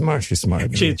actually really smart. She's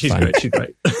smart. She's great. She's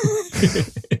great.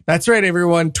 That's right,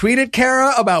 everyone. Tweet at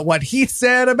Kara about what he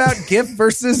said about GIF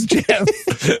versus GIF.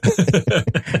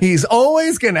 He's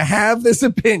always going to have this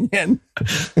opinion.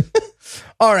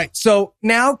 All right. So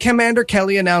now Commander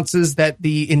Kelly announces that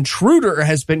the intruder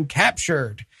has been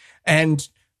captured. And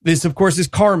this, of course, is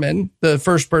Carmen, the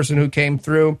first person who came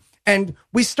through. And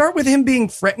we start with him being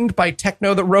threatened by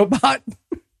Techno the robot.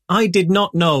 I did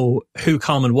not know who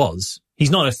Carmen was. He's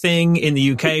not a thing in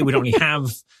the UK. We don't really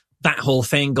have that whole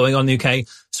thing going on in the UK.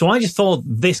 So I just thought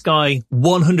this guy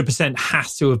 100%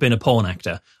 has to have been a porn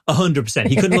actor. 100%.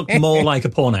 He couldn't look more like a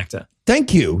porn actor.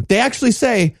 Thank you. They actually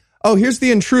say, oh, here's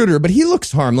the intruder, but he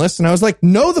looks harmless. And I was like,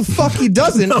 no, the fuck he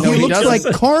doesn't. No, he looks like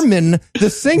Carmen, the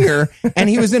singer, and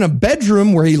he was in a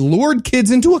bedroom where he lured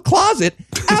kids into a closet.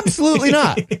 Absolutely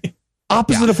not.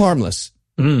 Opposite of harmless.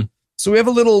 Mm. So we have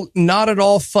a little not at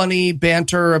all funny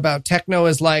banter about Techno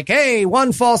is like, hey,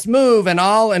 one false move and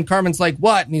all. And Carmen's like,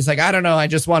 what? And he's like, I don't know. I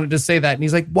just wanted to say that. And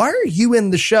he's like, why are you in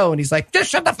the show? And he's like,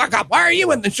 just shut the fuck up. Why are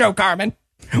you in the show, Carmen?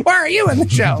 Why are you in the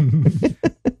show?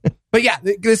 But yeah,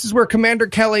 this is where Commander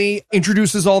Kelly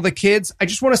introduces all the kids. I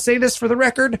just want to say this for the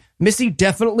record. Missy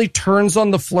definitely turns on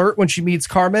the flirt when she meets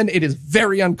Carmen. It is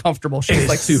very uncomfortable. She's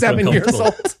like 7 years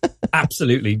old.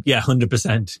 Absolutely. Yeah,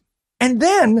 100%. And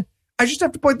then I just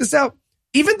have to point this out.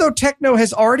 Even though Techno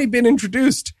has already been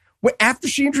introduced, after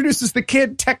she introduces the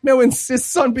kid, Techno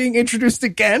insists on being introduced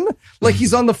again. Like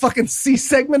he's on the fucking C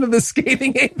segment of the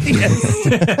Scathing Atheist.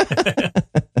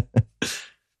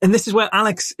 And this is where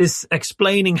Alex is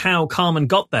explaining how Carmen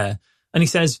got there. And he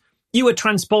says, you were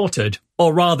transported,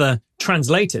 or rather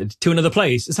translated, to another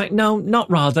place. It's like, no, not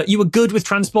rather. You were good with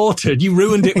transported. You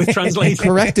ruined it with translated.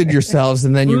 Corrected yourselves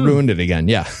and then you ruined it again.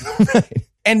 Yeah.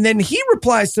 And then he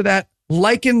replies to that,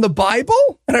 like in the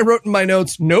Bible? And I wrote in my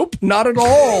notes, nope, not at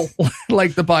all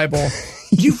like the Bible.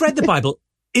 You've read the Bible.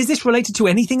 Is this related to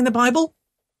anything in the Bible?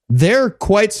 They're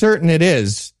quite certain it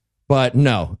is, but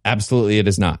no, absolutely it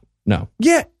is not. No.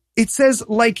 Yeah, it says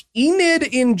like Enid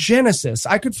in Genesis.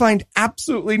 I could find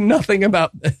absolutely nothing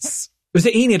about this. Was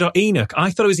it Enid or Enoch?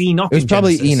 I thought it was Enoch. It was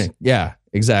probably Genesis. Enoch. Yeah,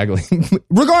 exactly.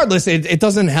 Regardless, it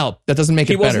doesn't help. That doesn't make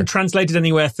it better. He wasn't translated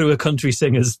anywhere through a country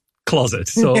singer's closet.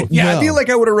 So yeah, no. I feel like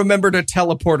I would have remembered a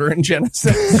teleporter in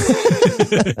Genesis.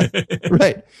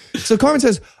 Right. So Carmen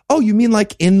says, oh, you mean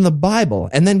like in the Bible?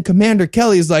 And then Commander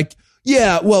Kelly is like,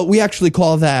 yeah, well, we actually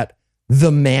call that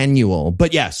the manual.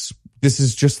 But yes, this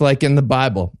is just like in the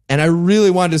Bible. And I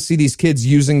really wanted to see these kids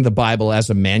using the Bible as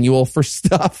a manual for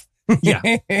stuff. Yeah.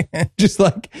 Just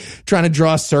like trying to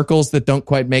draw circles that don't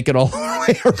quite make it all the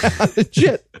way around and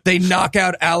shit. They knock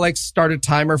out Alex, start a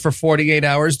timer for 48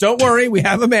 hours. Don't worry, we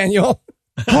have a manual.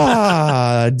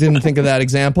 Didn't think of that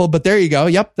example, but there you go.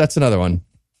 Yep, that's another one.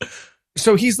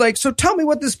 So he's like, so tell me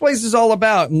what this place is all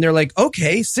about. And they're like,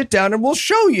 okay, sit down and we'll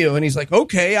show you. And he's like,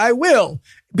 okay, I will.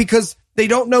 Because they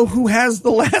don't know who has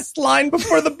the last line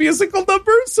before the musical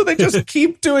number. So they just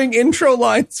keep doing intro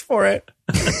lines for it.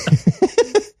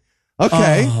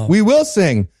 Okay, we will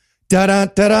sing. Da da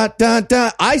da da da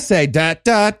da. I say da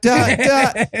da da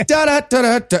da da da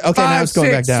da da. Okay, 5, now it's going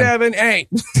 6, back down. 7, 8.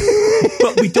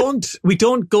 But we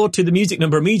don't go to the music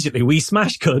number immediately. We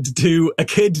smash cut to a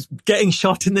kid getting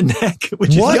shot in the neck.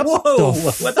 Which What is whoa,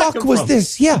 the where'd that fuck come was from?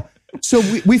 this? Yeah, So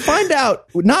we find out,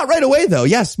 not right away though.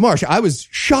 Yes, Marsh, I was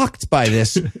shocked by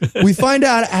this. We find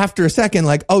out after a second,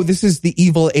 like, oh, this is the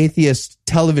Evil Atheist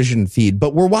television feed.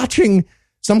 But we're watching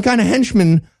some kind of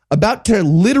henchman about to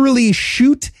literally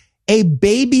shoot a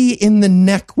baby in the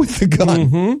neck with a gun.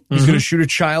 Mm-hmm. He's going to shoot a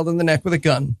child in the neck with a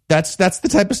gun. That's the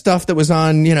type of stuff that was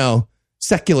on,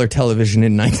 secular television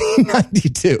in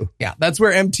 1992. Yeah, that's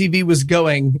where MTV was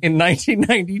going in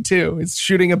 1992. It's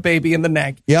shooting a baby in the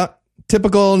neck. Yep.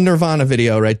 Typical Nirvana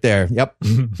video right there. Yep.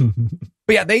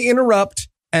 But yeah, they interrupt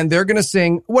and they're going to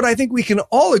sing what I think we can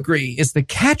all agree is the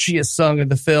catchiest song of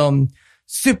the film,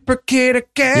 Super Kid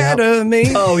Academy.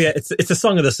 Yep. Oh yeah, it's a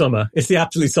song of the summer. It's the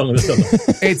absolute song of the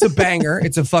summer. It's a banger.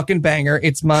 It's a fucking banger.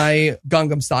 It's my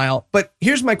Gangnam Style. But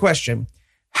here's my question.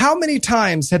 How many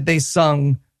times had they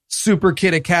sung Super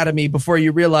Kid Academy before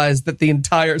you realized that the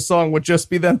entire song would just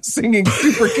be them singing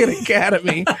Super Kid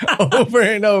Academy over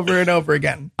and over and over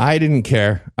again? I didn't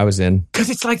care. I was in. Because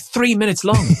it's like 3 minutes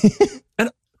long.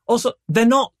 And also, they're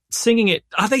not singing it.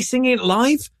 Are they singing it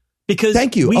live? Because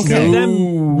Thank you. we Okay. see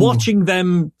them watching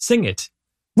them sing it.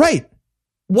 Right.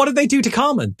 What did they do to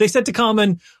Carmen? They said to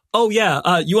Carmen, oh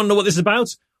yeah, you want to know what this is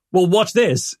about? Well, watch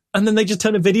this. And then they just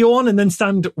turn a video on and then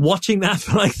stand watching that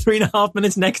for like 3.5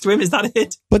 minutes next to him. Is that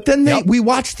it? But then we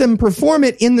watched them perform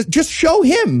it just show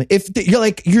him. If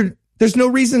there's no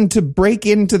reason to break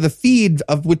into the feed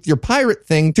with your pirate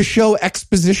thing to show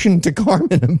exposition to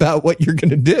Carmen about what you're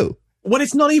going to do. Well,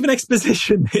 it's not even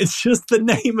exposition. It's just the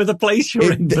name of the place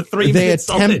you're in for 3 minutes.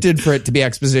 They attempted for it to be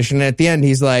exposition. And at the end,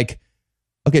 he's like,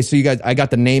 okay, so you guys, I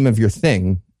got the name of your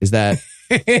thing. Is that,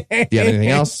 do you have anything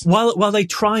else? While they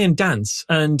try and dance,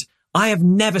 and I have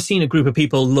never seen a group of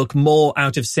people look more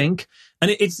out of sync. And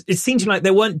it seemed to me like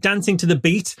they weren't dancing to the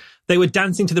beat. They were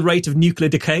dancing to the rate of nuclear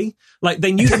decay. Like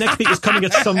they knew the next beat was coming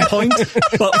at some point,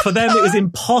 but for them, it was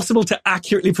impossible to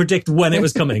accurately predict when it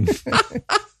was coming.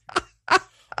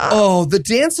 Oh, the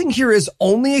dancing here is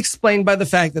only explained by the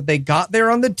fact that they got there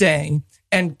on the day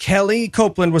and Kelly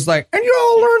Copeland was like, and you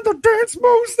all learned the dance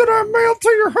moves that I mailed to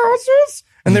your houses?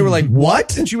 And they were like,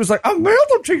 what? And she was like, I mailed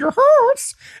them to your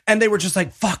house. And they were just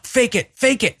like, fuck, fake it,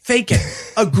 fake it, fake it.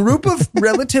 A group of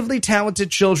relatively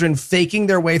talented children faking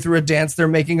their way through a dance they're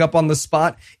making up on the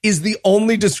spot is the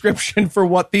only description for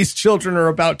what these children are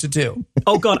about to do.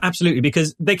 Oh, God, absolutely.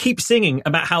 Because they keep singing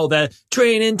about how they're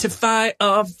training to fight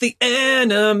off the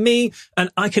enemy. And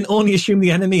I can only assume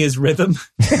the enemy is rhythm.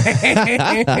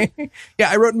 Yeah,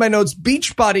 I wrote in my notes,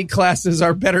 Beachbody classes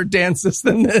are better dances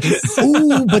than this.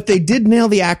 Ooh, but they did nail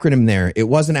the acronym there. It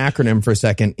was an acronym for a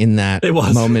second in that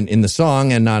moment in the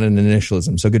song and not an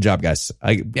initialism. So good job, guys.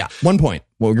 1 point.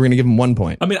 Well, we're going to give them 1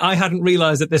 point. I mean, I hadn't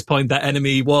realized at this point that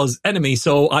enemy was enemy,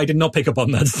 so I did not pick up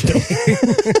on that still.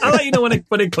 I'll let you know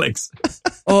when it clicks.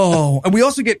 Oh, and we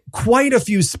also get quite a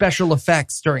few special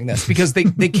effects during this because they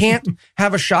can't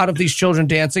have a shot of these children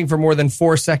dancing for more than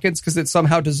 4 seconds because it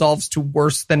somehow dissolves to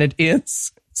worse than it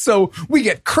is. So we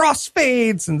get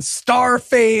crossfades and star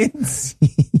fades.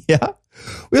 Yeah.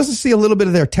 We also see a little bit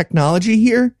of their technology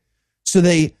here. So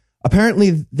they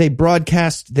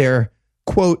broadcast their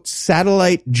quote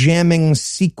satellite jamming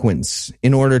sequence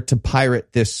in order to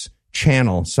pirate this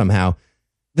channel somehow.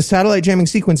 The satellite jamming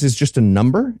sequence is just a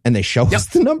number and they show us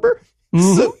the number.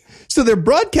 Mm-hmm. So they're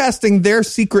broadcasting their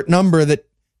secret number that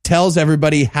tells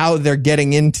everybody how they're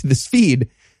getting into this feed.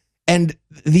 And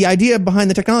the idea behind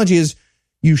the technology is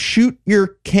you shoot your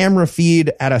camera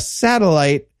feed at a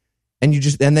satellite and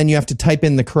then you have to type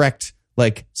in the correct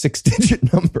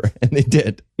 6-digit number, and they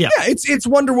did. Yeah, it's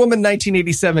Wonder Woman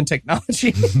 1987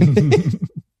 technology.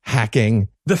 Hacking.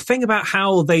 The thing about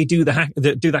how they do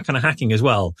that kind of hacking as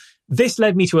well, this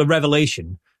led me to a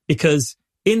revelation because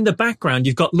in the background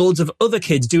you've got loads of other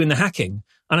kids doing the hacking,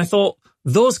 and I thought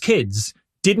those kids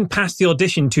didn't pass the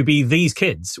audition to be these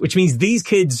kids, which means these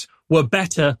kids were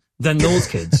better than those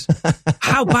kids.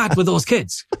 How bad were those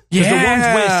kids? Because the ones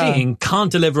we're seeing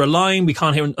can't deliver a line. We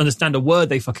can't understand a word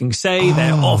they fucking say.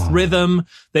 They're off rhythm.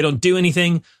 They don't do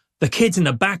anything. The kids in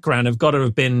the background have got to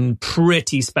have been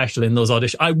pretty special in those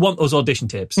auditions. I want those audition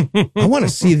tapes. I want to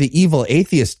see the Evil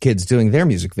Atheist kids doing their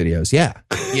music videos. Yeah.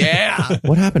 Yeah.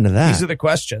 What happened to that? These are the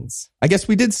questions. I guess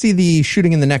we did see the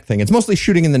shooting in the neck thing. It's mostly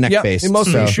shooting in the neck base.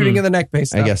 Mostly shooting in the neck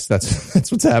base. I guess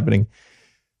that's what's happening.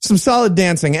 Some solid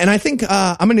dancing. And I think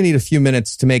I'm going to need a few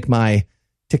minutes to make my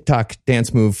TikTok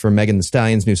dance move for Megan Thee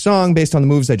Stallion's new song based on the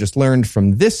moves I just learned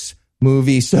from this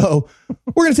movie. So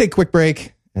we're going to take a quick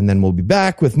break and then we'll be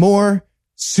back with more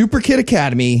Super Kid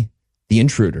Academy, The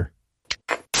Intruder.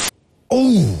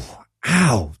 Oh,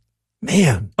 ow,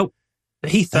 man. Oh,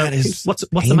 Heath, that is what's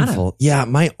the matter? Yeah,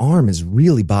 my arm is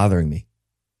really bothering me.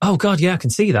 Oh, God, yeah, I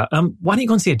can see that. Why don't you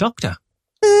go and see a doctor?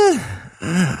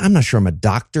 I'm not sure I'm a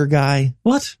doctor guy.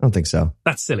 What? I don't think so.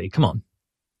 That's silly. Come on.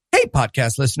 Hey,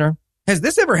 podcast listener, has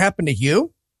this ever happened to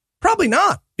you? Probably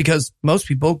not, because most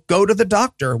people go to the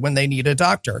doctor when they need a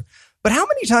doctor. But how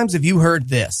many times have you heard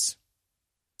this?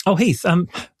 Oh, Heath,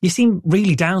 you seem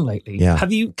really down lately. Yeah.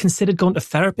 Have you considered going to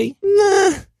therapy?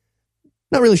 Nah,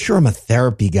 not really sure I'm a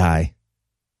therapy guy.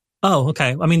 Oh,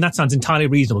 okay. I mean, that sounds entirely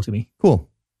reasonable to me. Cool.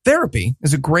 Therapy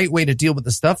is a great way to deal with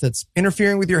the stuff that's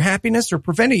interfering with your happiness or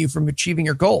preventing you from achieving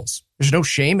your goals. There's no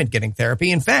shame in getting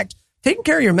therapy. In fact, taking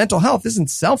care of your mental health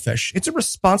isn't selfish. It's a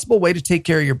responsible way to take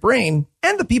care of your brain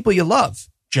and the people you love,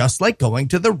 just like going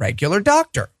to the regular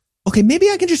doctor. Okay, maybe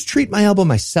I can just treat my elbow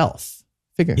myself.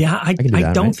 Figure. Yeah, I can do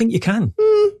that, don't right? think you can.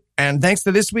 And thanks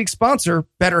to this week's sponsor,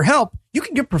 BetterHelp, you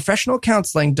can get professional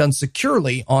counseling done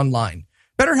securely online.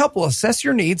 BetterHelp will assess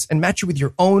your needs and match you with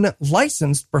your own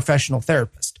licensed professional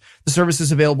therapist. The service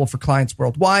is available for clients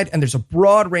worldwide, and there's a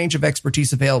broad range of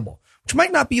expertise available, which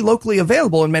might not be locally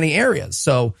available in many areas.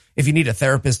 So if you need a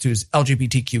therapist who's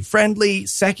LGBTQ friendly,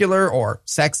 secular, or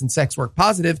sex and sex work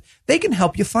positive, they can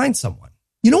help you find someone.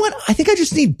 You know what? I think I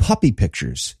just need puppy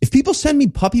pictures. If people send me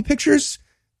puppy pictures,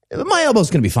 my elbow's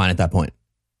going to be fine at that point.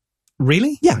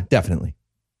 Really? Yeah, definitely.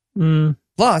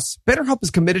 Plus, BetterHelp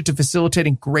is committed to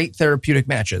facilitating great therapeutic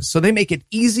matches, so they make it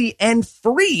easy and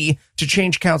free to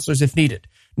change counselors if needed.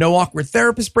 No awkward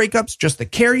therapist breakups, just the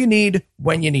care you need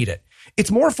when you need it.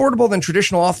 It's more affordable than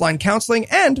traditional offline counseling,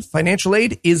 and financial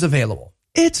aid is available.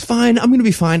 It's fine. I'm going to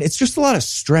be fine. It's just a lot of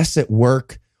stress at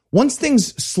work. Once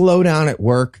things slow down at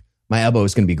work, my elbow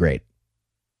is going to be great.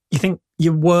 You think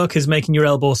your work is making your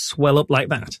elbow swell up like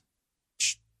that?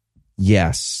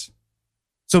 Yes.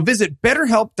 So visit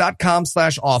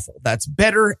betterhelp.com/awful. That's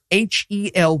better,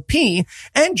 H-E-L-P,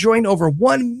 and join over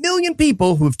 1 million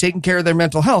people who have taken care of their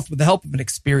mental health with the help of an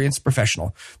experienced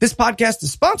professional. This podcast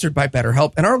is sponsored by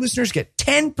BetterHelp, and our listeners get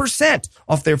 10%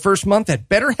 off their first month at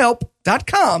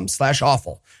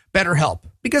betterhelp.com/awful. BetterHelp,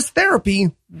 because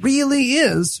therapy really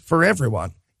is for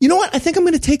everyone. You know what? I think I'm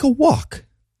going to take a walk.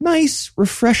 Nice,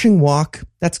 refreshing walk.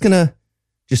 That's going to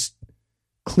just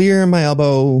clear my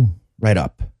elbow right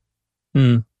up.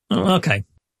 Okay.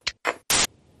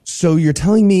 So you're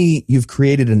telling me you've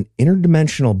created an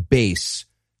interdimensional base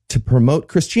to promote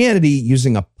Christianity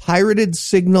using a pirated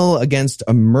signal against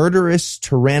a murderous,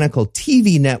 tyrannical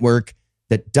TV network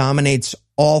that dominates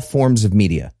all forms of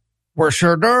media. We're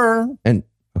sure do. And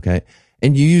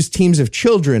you use teams of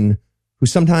children who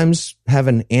sometimes have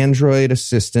an Android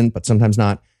assistant, but sometimes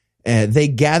not. They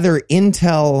gather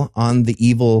intel on the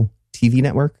evil TV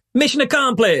network. Mission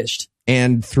accomplished.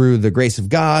 And through the grace of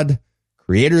God,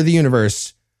 creator of the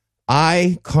universe,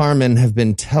 I, Carmen, have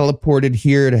been teleported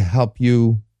here to help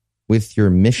you with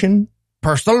your mission.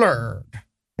 Pursued.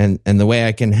 And the way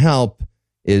I can help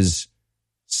is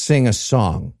sing a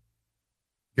song.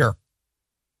 Sure.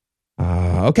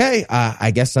 Okay,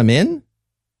 I guess I'm in.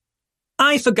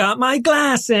 I forgot my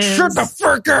glasses. Shut the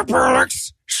fuck up,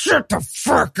 Alex. Shut the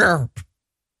fuck up.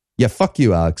 Yeah, fuck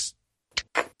you, Alex.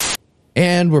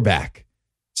 And we're back.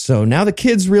 So now the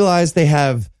kids realize they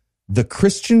have the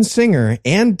Christian singer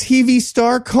and TV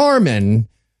star Carmen.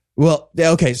 Well,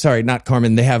 okay, sorry, not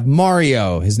Carmen. They have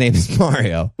Mario. His name is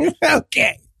Mario.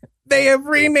 Okay. They have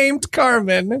renamed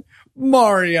Carmen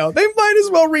Mario. They might as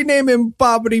well rename him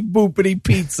Bobbity Boopity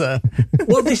Pizza.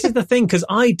 Well, this is the thing, because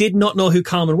I did not know who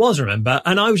Carmen was, remember?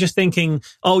 And I was just thinking,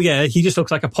 oh yeah, he just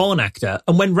looks like a porn actor.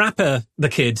 And when Rapper, the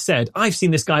kid, said, I've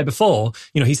seen this guy before,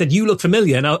 he said, you look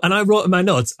familiar. And I wrote in my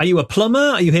notes, are you a plumber?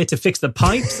 Are you here to fix the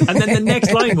pipes? And then the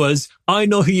next line was, I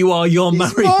know who you are, you're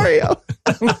Mario.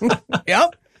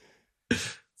 Yep.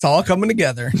 It's all coming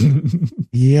together.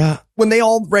 Yeah. When they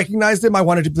all recognized him, I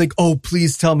wanted to be like, oh,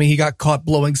 please tell me he got caught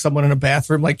blowing someone in a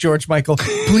bathroom like George Michael.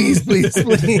 Please, please,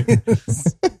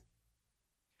 please.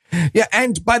 Yeah.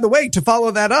 And by the way, to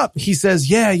follow that up, he says,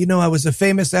 yeah, I was a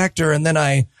famous actor and then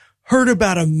I heard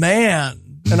about a man.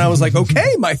 And I was like,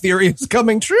 okay, my theory is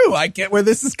coming true. I get where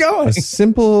this is going. A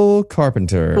simple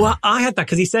carpenter. Well, I had that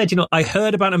because he said, I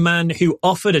heard about a man who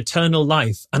offered eternal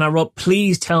life. And I wrote,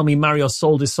 please tell me Mario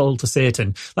sold his soul to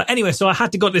Satan. Anyway, so I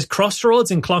had to go to this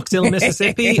crossroads in Clarksdale,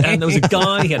 Mississippi. And there was a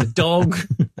guy, he had a dog.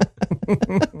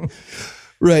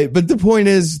 Right. But the point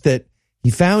is that he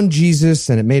found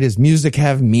Jesus and it made his music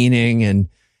have meaning.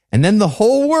 And then the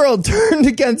whole world turned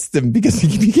against him because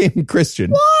he became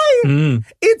Christian. Why?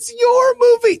 It's your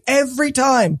movie. Every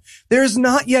time. There's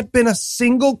not yet been a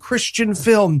single Christian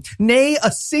film, nay, a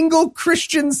single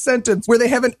Christian sentence where they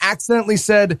haven't accidentally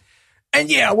said, And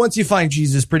yeah, once you find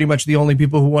Jesus, pretty much the only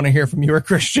people who want to hear from you are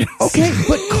Christians. Okay,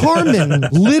 but Carmen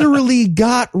literally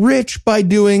got rich by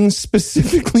doing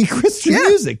specifically Christian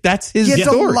music. That's his He had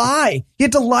story. to lie. He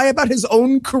had to lie about his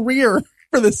own career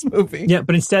for this movie. Yeah,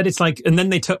 but instead it's like, and then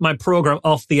they took my program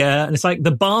off the air, and it's like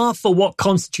the bar for what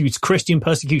constitutes Christian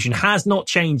persecution has not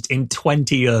changed in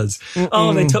 20 years.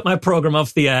 Oh, they took my program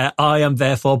off the air. I am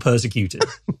therefore persecuted.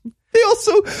 They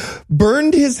also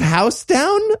burned his house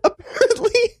down,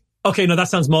 apparently. Okay, no, that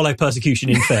sounds more like persecution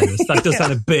in fairness. That does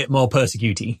sound a bit more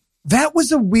persecuting. That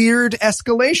was a weird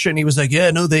escalation. He was like, yeah,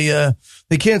 no, they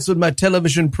canceled my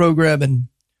television program and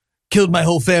killed my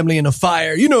whole family in a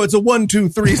fire. You know, it's a 1, 2,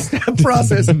 3 step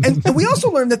process. And we also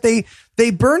learned that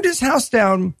they burned his house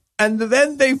down and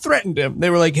then they threatened him. They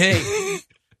were like, hey,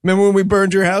 remember when we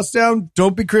burned your house down?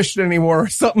 Don't be Christian anymore.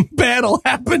 Something bad will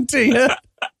happen to you.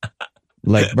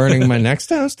 Like burning my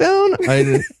next house down?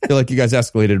 I feel like you guys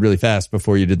escalated really fast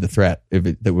before you did the threat.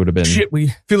 That would have been... Shit, we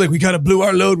feel like we kind of blew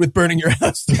our load with burning your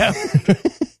house down.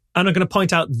 And I'm going to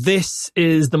point out, this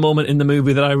is the moment in the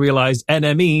movie that I realized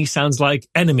NME sounds like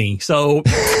enemy. So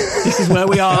this is where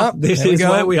we are. This is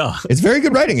where we are. It's very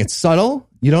good writing. It's subtle.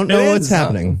 You don't know what's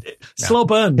happening. Slow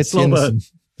burn. Slow burn.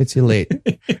 Hits you late.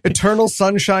 Eternal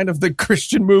sunshine of the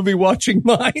Christian movie watching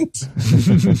mind.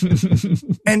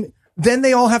 And then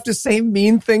they all have to say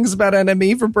mean things about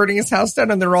NME for burning his house down.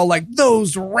 And they're all like,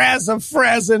 those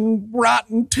razza-frazzin',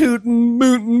 rotten, tootin',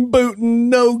 mootin', bootin',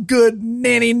 no good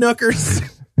nanny nookers.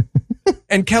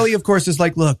 And Kelly, of course, is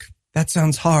like, look, that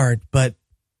sounds hard, but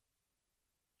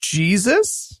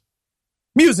Jesus?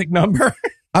 Music number.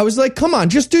 I was like, come on,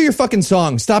 just do your fucking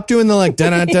song. Stop doing the like,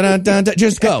 da-da-da-da-da.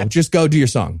 Just go do your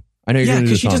song. I know you're going to do the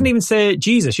because she song. doesn't even say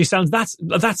Jesus. She sounds,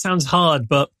 that sounds hard,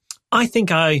 but I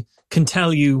think I can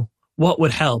tell you what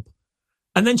would help.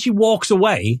 And then she walks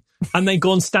away and they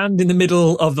go and stand in the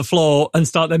middle of the floor and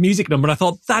start their music number. And I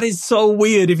thought, that is so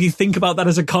weird if you think about that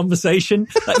as a conversation.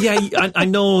 I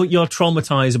know you're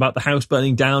traumatized about the house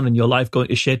burning down and your life going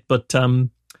to shit, but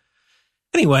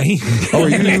anyway.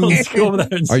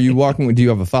 Are you walking? Do you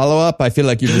have a follow-up? I feel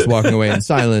like you're just walking away in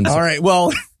silence. All right.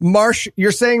 Well, Marsh,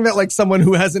 you're saying that like someone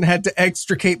who hasn't had to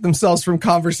extricate themselves from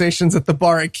conversations at the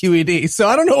bar at QED. So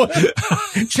I don't know.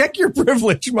 Check your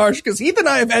privilege, Marsh, because Heath and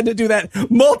I have had to do that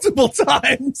multiple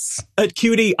times. At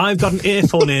QED, I've got an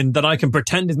earphone in that I can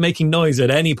pretend is making noise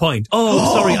at any point.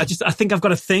 Oh, sorry. I think I've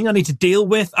got a thing I need to deal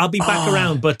with. I'll be back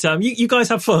around, but you guys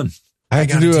have fun. I have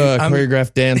to do a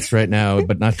choreographed dance right now,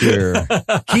 but not here.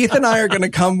 Keith and I are going to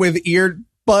come with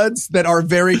earbuds that are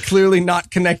very clearly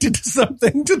not connected to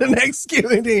something to the next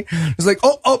QED. It's like,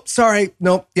 oh, sorry.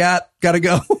 Nope. Yeah, gotta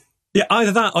go. Yeah,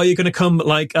 either that or you're going to come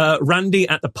like Randy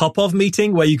at the Popov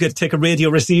meeting where you could take a radio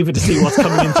receiver to see what's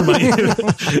coming into my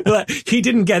ear. Like, he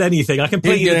didn't get anything. I can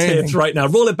play you the tapes right now.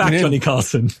 Roll it back, Johnny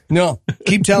Carson. No,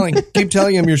 keep telling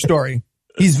him your story.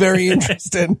 He's very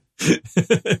interested.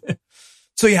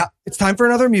 So yeah, it's time for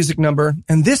another music number.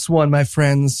 And this one, my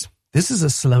friends, this is a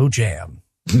slow jam.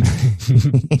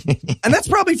 And that's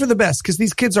probably for the best because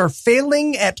these kids are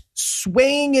failing at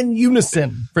swaying in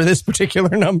unison for this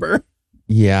particular number.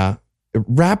 Yeah.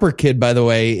 Rapper Kid, by the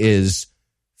way, is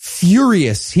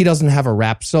furious. He doesn't have a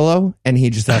rap solo and he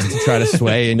just has to try to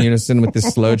sway in unison with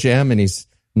this slow jam and he's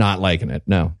not liking it.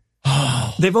 No.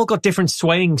 They've all got different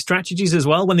swaying strategies as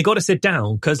well when they go to sit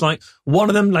down, because like one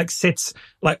of them like sits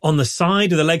like on the side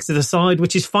with the legs to the side,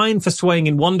 which is fine for swaying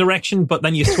in one direction, but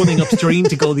then you're swimming upstream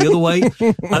to go the other way.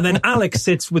 And then Alex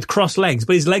sits with crossed legs,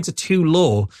 but his legs are too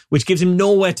low, which gives him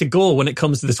nowhere to go when it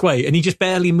comes to the sway, and he just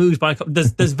barely moves by.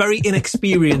 There's very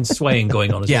inexperienced swaying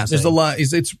going on. Yeah, there's a lot.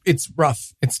 It's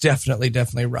rough. It's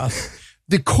definitely rough.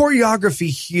 The choreography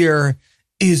here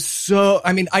is so,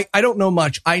 I mean, I don't know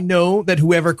much. I know that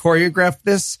whoever choreographed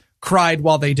this cried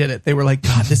while they did it. They were like,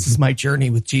 God, this is my journey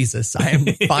with Jesus. I am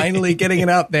finally getting it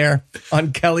out there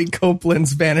on Kelly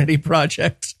Copeland's vanity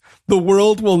project. The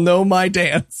world will know my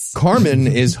dance. Carmen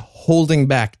is holding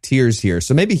back tears here.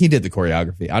 So maybe he did the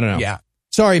choreography. I don't know. Yeah.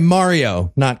 Sorry,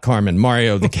 Mario, not Carmen.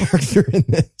 Mario, the character in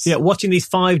this. Yeah, watching these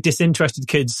 5 disinterested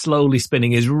kids slowly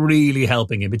spinning is really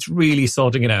helping him. It's really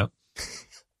sorting it out.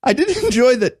 I did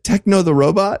enjoy that Techno the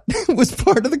robot was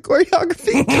part of the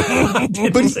choreography.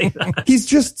 But he's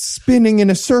just spinning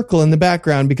in a circle in the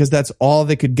background because that's all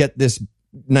they could get this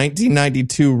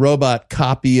 1992 robot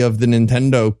copy of the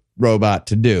Nintendo robot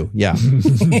to do. Yeah.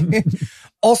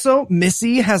 Also,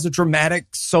 Missy has a dramatic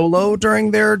solo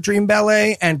during their dream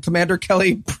ballet, and Commander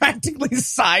Kelly practically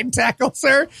side tackles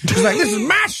her. She's like, this is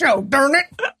my show, darn it.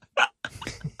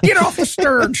 Get off the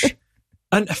sturge.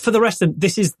 And for the rest of them,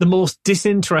 this is the most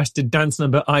disinterested dance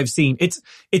number I've seen. It's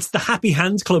the Happy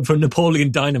Hands Club from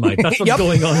Napoleon Dynamite. That's what's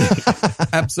going on here.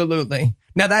 Absolutely.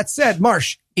 Now, that said,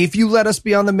 Marsh, if you let us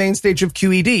be on the main stage of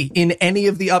QED in any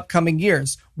of the upcoming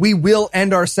years, we will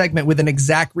end our segment with an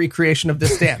exact recreation of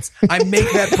this dance. I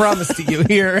make that promise to you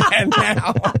here and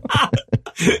now.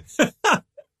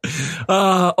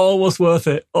 Almost worth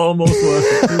it. Almost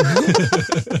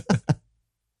worth it.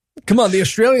 Come on, the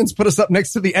Australians put us up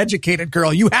next to the educated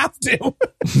girl. You have to.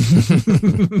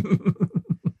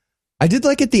 I did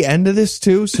like at the end of this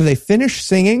too. So they finish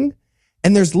singing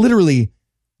and there's literally,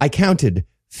 I counted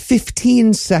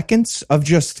 15 seconds of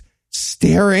just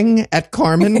staring at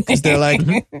Carmen because they're like,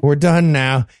 we're done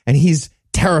now. And he's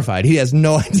terrified. He has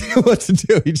no idea what to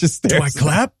do. He just stares. Do I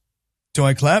clap? Do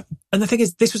I clap? And the thing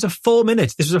is, this was a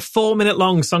 4-minute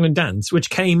long song and dance, which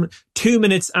came 2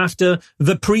 minutes after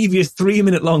the previous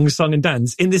 3-minute long song and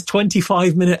dance. In this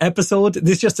 25-minute episode,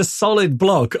 there's just a solid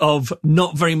block of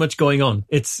not very much going on.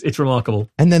 It's remarkable.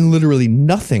 And then literally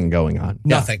nothing going on.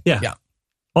 Nothing. Yeah.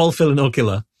 All Phil and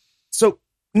Ocular. So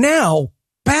now,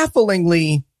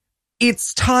 bafflingly,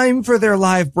 it's time for their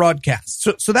live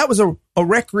broadcast. So that was a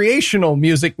recreational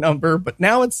music number, but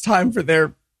now it's time for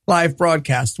their live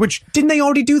broadcast, which... Didn't they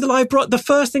already do the live broadcast? The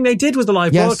first thing they did was the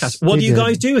live broadcast. What do you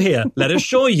guys do here? Let us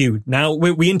show you. Now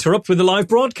we interrupt with the live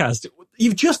broadcast.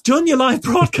 You've just done your live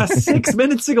broadcast 6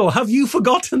 minutes ago. Have you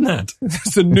forgotten that?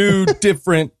 It's a new,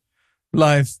 different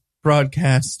live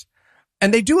broadcast.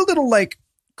 And they do a little like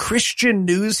Christian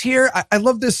news here. I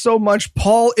love this so much.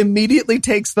 Paul immediately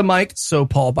takes the mic. So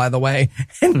Paul, by the way,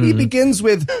 and he begins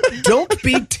with, "Don't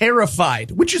be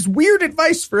terrified," which is weird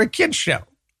advice for a kid's show.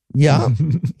 Yeah.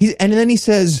 And then he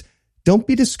says, "Don't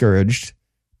be discouraged.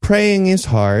 Praying is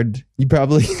hard. You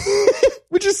probably,"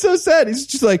 which is so sad. He's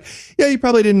just like, yeah, you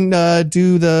probably didn't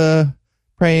do the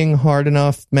praying hard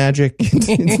enough magic.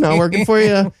 It's not working for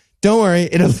you. Don't worry.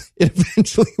 It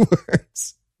eventually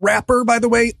works. Rapper, by the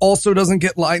way, also doesn't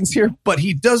get lines here, but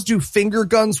he does do finger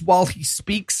guns while he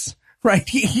speaks, right?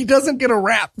 He doesn't get a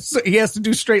rap, so he has to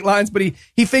do straight lines, but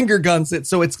he finger guns it,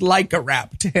 so it's like a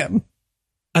rap to him.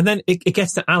 And then it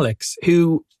gets to Alex,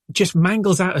 who just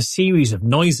mangles out a series of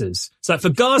noises. It's like, "For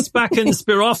Gosback and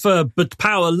Spiroffa, but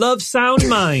power, love, sound,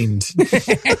 mind."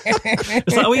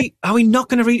 It's like, are we not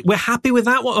going to read? We're happy with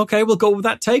that one. Okay, we'll go with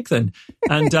that take then.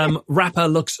 And Rapper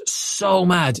looks so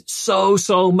mad,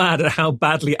 so mad at how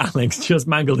badly Alex just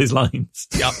mangled his lines.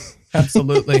 Yep,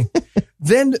 absolutely.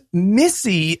 Then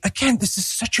Missy, again, this is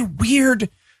such a weird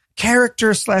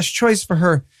character / choice for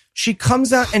her. She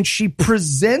comes out and she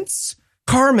presents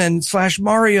Carmen /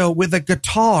 Mario with a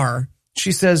guitar.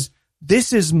 She says,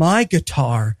 "This is my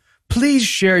guitar. Please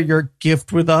share your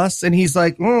gift with us." And he's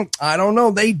like, "I don't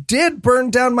know. They did burn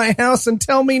down my house and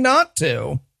tell me not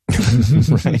to."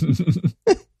 Right.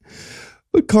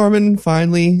 But Carmen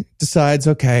finally decides,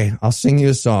 okay, I'll sing you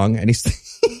a song. And he's,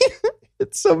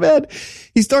 it's so bad.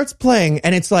 He starts playing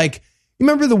and it's like, you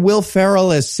remember the Will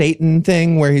Ferrell as Satan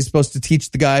thing where he's supposed to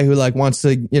teach the guy who like wants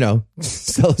to,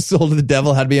 sell his soul to the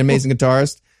devil how to be an amazing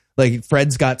guitarist? Like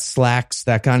Fred's got slacks,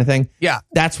 that kind of thing. Yeah.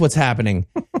 That's what's happening.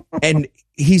 And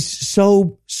he's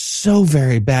so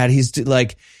very bad. He's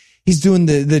doing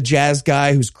the jazz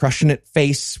guy who's crushing it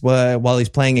face while he's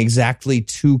playing exactly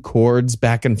 2 chords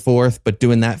back and forth, but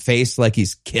doing that face like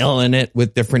he's killing it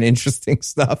with different interesting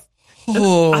stuff.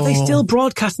 Are they still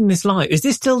broadcasting this live? Is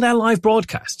this still their live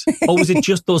broadcast? Or was it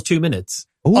just those 2 minutes?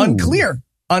 Ooh. Unclear.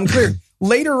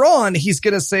 Later on, he's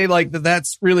going to say like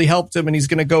that's really helped him and he's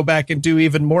going to go back and do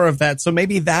even more of that. So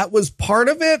maybe that was part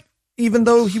of it, even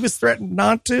though he was threatened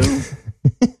not to.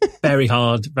 Very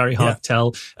hard to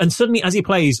tell. And suddenly, as he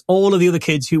plays, all of the other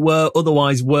kids who were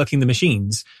otherwise working the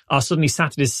machines are suddenly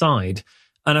sat at his side.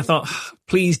 And I thought,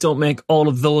 please don't make all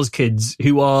of those kids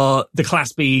who are the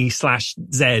Class B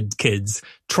 / Z kids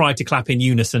try to clap in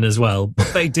unison as well.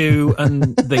 But they do,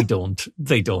 and they don't.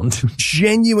 They don't.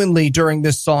 Genuinely, during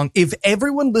this song, if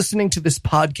everyone listening to this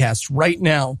podcast right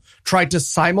now tried to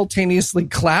simultaneously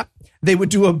clap, they would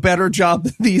do a better job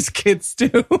than these kids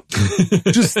do.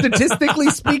 Just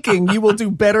statistically speaking, you will do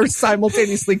better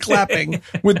simultaneously clapping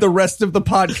with the rest of the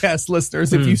podcast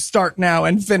listeners if you start now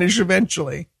and finish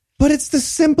eventually. But it's the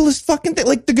simplest fucking thing.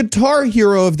 Like the guitar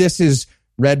hero of this is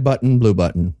red button, blue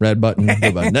button, red button,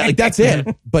 blue button. Like that's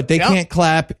it. But they can't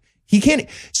clap. He can't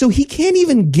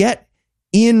even get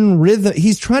in rhythm.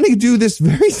 He's trying to do this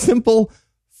very simple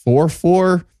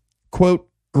 4/4 quote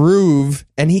groove,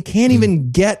 and he can't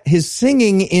even get his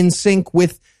singing in sync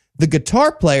with the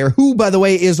guitar player, who, by the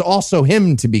way, is also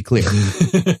him, to be clear.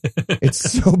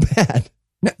 It's so bad.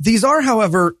 Now, these are,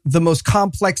 however, the most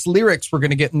complex lyrics we're going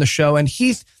to get in the show. And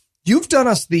Heath, you've done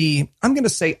us the, I'm going to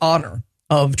say, honor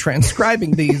of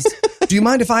transcribing these. Do you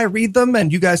mind if I read them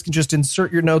and you guys can just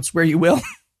insert your notes where you will?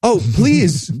 Oh,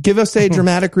 please give us a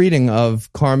dramatic reading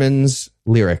of Carmen's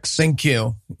lyrics. Thank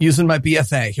you. Using my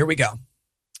BFA. Here we go.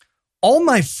 All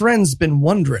my friends been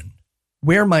wondering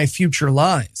where my future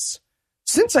lies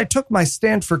since I took my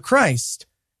stand for Christ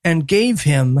and gave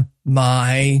him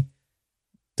my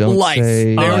life.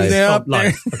 Say life.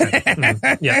 Life.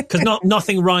 Okay. Yeah, because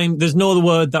nothing rhymes. There's no other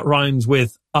word that rhymes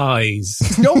with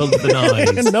eyes. Nope. Other than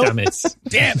eyes. Nope. Damn it.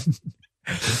 Damn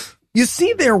it. You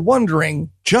see, they're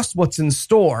wondering just what's in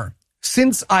store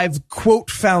since I've,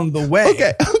 quote, found the way.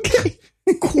 Okay.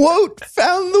 Quote,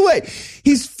 found the way.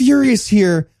 He's furious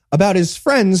here about his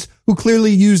friends who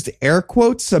clearly used air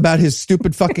quotes about his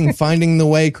stupid fucking finding the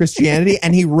way Christianity,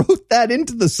 and he wrote that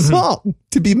into the song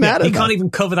to be mad about. He can't even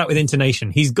cover that with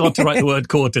intonation. He's got to write the word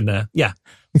quote in there. Yeah.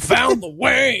 Found the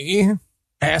way.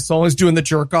 Asshole is doing the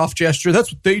jerk off gesture.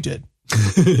 That's what they did.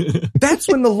 That's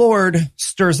when the Lord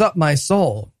stirs up my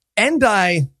soul. And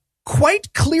I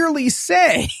quite clearly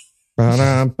say,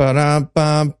 Gonna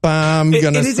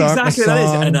It is start my exactly that. Is.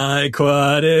 song. And I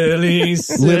quietly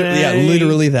say.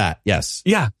 Literally that. Yes.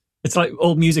 Yeah. It's like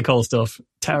old music hall stuff.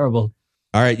 Terrible.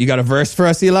 All right. You got a verse for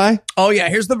us, Eli? oh yeah,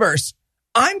 here's the verse.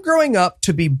 I'm growing up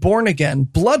to be born again,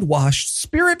 blood-washed,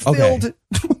 spirit-filled,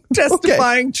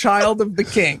 testifying child of the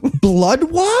King. Blood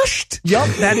washed? Yup,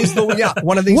 that is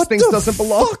one of these What things the doesn't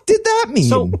belong. fuck did that mean?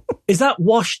 So is that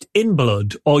washed in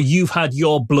blood or you've had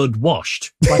your blood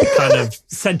washed? Like a kind of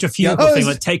centrifugal Yeah. thing,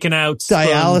 like taken out, spun,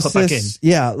 put back in. dialysis.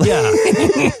 Yeah. Yeah.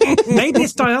 Maybe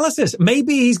it's dialysis.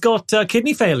 Maybe he's got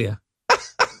kidney failure.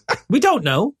 We don't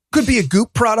know. Could be a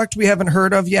Goop product we haven't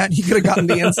heard of yet. He could have gotten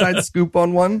the inside scoop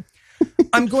on one.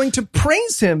 I'm going to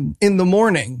praise him in the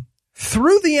morning,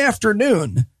 through the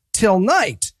afternoon, till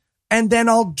night, and then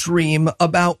I'll dream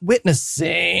about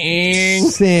witnessing.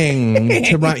 Sing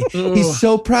to rhyme. He's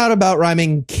so proud about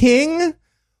rhyming king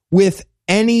with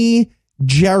any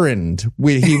gerund.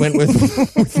 He went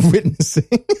with witnessing.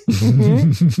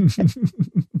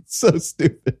 So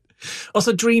stupid.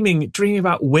 Also, dreaming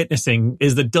about witnessing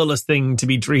is the dullest thing to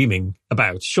be dreaming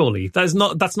about. Surely that's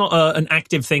not an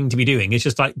active thing to be doing. It's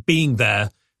just like being there,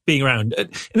 being around.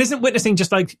 And isn't witnessing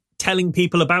just like telling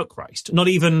people about Christ? Not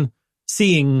even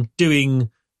seeing, doing,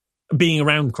 being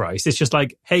around Christ. It's just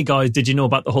like, hey guys, did you know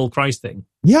about the whole Christ thing?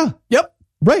 Yeah. Yep.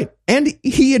 Right. And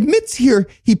he admits here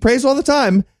he prays all the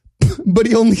time, but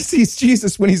he only sees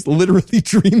Jesus when he's literally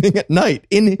dreaming at night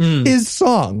in his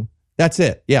song. That's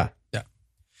it. Yeah.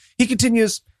 He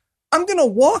continues, I'm going to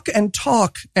walk and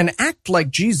talk and act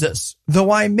like Jesus, though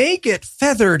I may get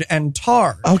feathered and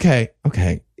tarred. Okay.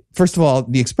 First of all,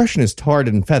 the expression is tarred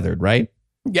and feathered, right?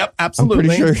 Yep,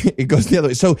 absolutely. I'm pretty sure it goes the other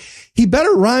way. So he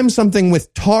better rhyme something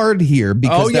with tarred here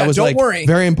because that was don't worry.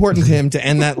 very important to him to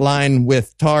end that line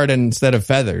with tarred instead of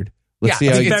feathered. Let's see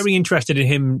how I'm he very interested in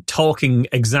him talking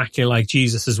exactly like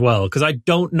Jesus as well, because I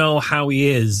don't know how he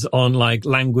is on like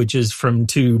languages from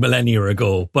 2 millennia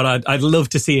ago, but I'd love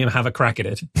to see him have a crack at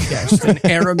it. Yeah, just an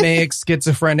Aramaic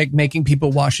schizophrenic making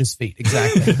people wash his feet.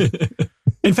 Exactly.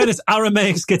 In fairness,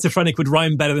 Aramaic schizophrenic would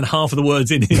rhyme better than half of the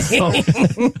words in his song.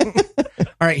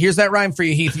 All right, here's that rhyme for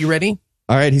you, Heath. You ready?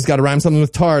 All right, he's got to rhyme something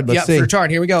with tarred. Let's see. For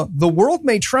tarred. Here we go. The world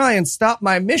may try and stop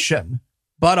my mission,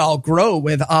 but I'll grow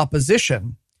with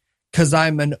opposition. 'Cause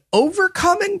I'm an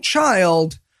overcoming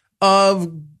child of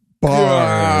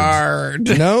Bard.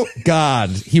 God. No, God.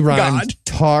 He rhymed God.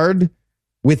 tarred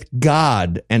with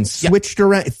God and switched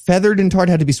around. Feathered and tarred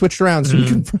had to be switched around so he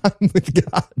could rhyme with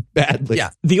God badly. Yeah.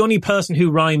 The only person who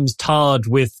rhymes tarred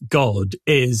with God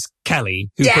is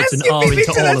Kelly, who puts an you R beat me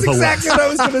into to- all of That's her exactly words. what I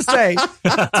was going to say.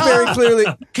 It's very clearly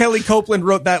Kelly Copeland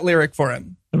wrote that lyric for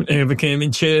him. I'm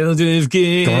overcoming child of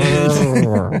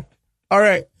God. All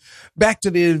right. Back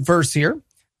to the verse here.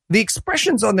 The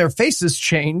expressions on their faces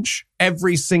change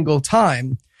every single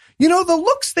time. You know, the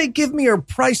looks they give me are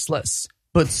priceless,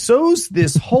 but so's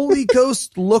this Holy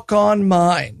Ghost look on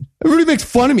mine. Everybody makes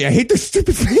fun of me. I hate their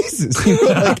stupid faces. He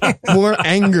wrote like more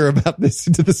anger about this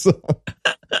into the song.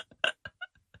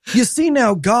 You see,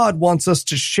 now God wants us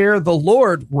to share the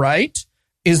Lord, right?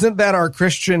 Isn't that our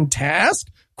Christian task?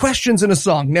 Questions in a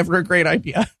song, never a great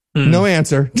idea. No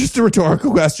answer. Just a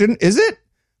rhetorical question. Is it?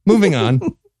 Moving on.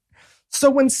 So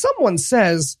when someone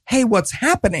says, hey, what's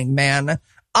happening, man?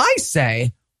 I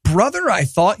say, brother, I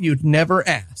thought you'd never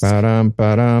ask. Ba-dum,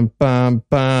 ba-dum, bum,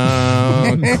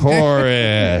 bum.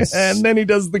 Chorus. And then he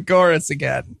does the chorus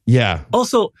again. Yeah.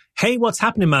 Also, hey, what's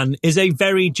happening, man, is a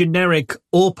very generic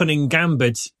opening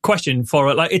gambit question for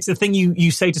it. Like, it's the thing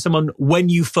you say to someone when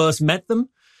you first met them.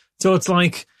 So it's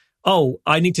like, oh,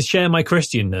 I need to share my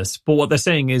Christianness. But what they're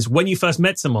saying is when you first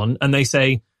met someone and they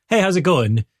say, hey, how's it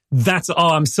going? That's, oh,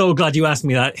 I'm so glad you asked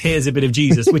me that. Here's a bit of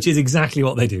Jesus, which is exactly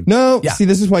what they do. No, see,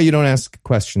 this is why you don't ask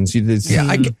questions.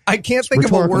 I can't think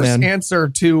of a worse answer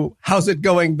to how's it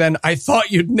going than I thought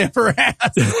you'd never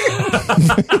ask.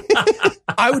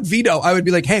 I would veto. I would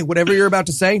be like, hey, whatever you're about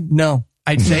to say, no.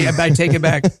 I take it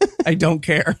back. I don't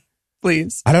care.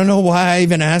 Please. I don't know why I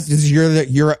even asked.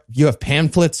 You have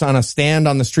pamphlets on a stand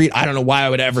on the street. I don't know why I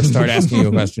would ever start asking you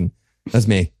a question. That's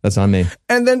me. That's on me.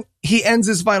 And then he ends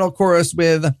his final chorus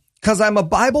with, cause I'm a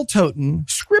Bible totin',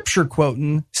 scripture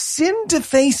quotin', sin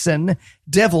defacing,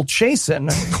 devil chasing,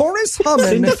 chorus humming.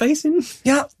 Sin defacing?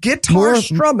 Yeah. Guitar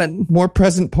strumming. More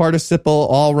present participle,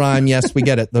 all rhyme. Yes, we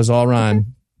get it. Those all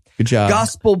rhyme. Good job.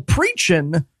 Gospel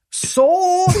preaching,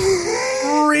 soul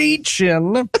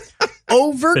reaching,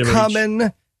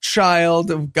 overcoming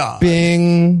child of God.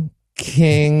 Bing.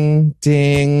 King,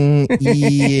 ding,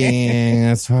 yeah,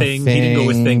 that's our thing. thing. He didn't go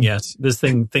with thing yet. There's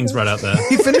things right out there.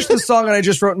 He finished the song and I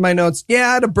just wrote in my notes, yeah,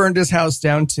 I'd have burned his house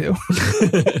down too.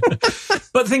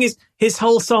 But the thing is, his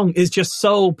whole song is just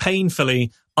so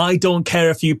painfully, I don't care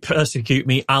if you persecute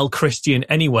me, I'll Christian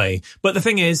anyway. But the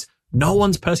thing is, no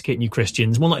one's persecuting you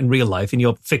Christians. Well, not in real life, in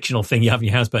your fictional thing, you're having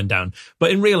your house burned down.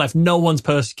 But in real life, no one's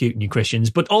persecuting you Christians.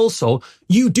 But also,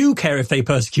 you do care if they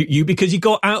persecute you because you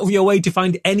go out of your way to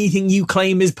find anything you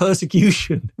claim is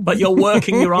persecution. Like you're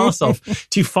working your ass off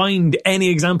to find any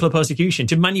example of persecution,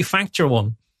 to manufacture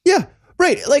one. Yeah,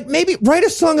 right. Like maybe write a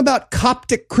song about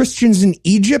Coptic Christians in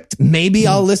Egypt. Maybe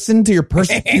I'll listen to your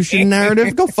persecution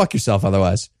narrative. Go fuck yourself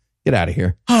otherwise. Get out of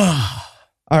here. All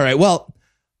right, well,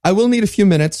 I will need a few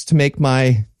minutes to make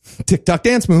my TikTok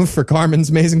dance move for Carmen's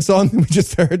amazing song that we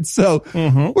just heard. So we're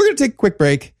going to take a quick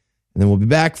break, and then we'll be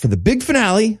back for the big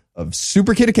finale of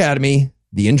Super Kid Academy,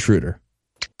 The Intruder.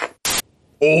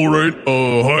 All right.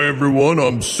 Hi, everyone.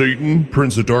 I'm Satan,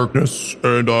 Prince of Darkness,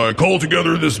 and I call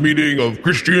together this meeting of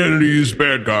Christianity's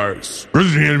bad guys.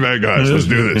 Christianity bad guys. Let's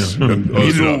do this.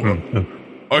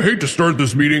 I hate to start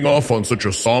this meeting off on such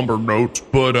a somber note,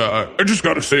 but I just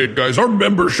gotta say it, guys. Our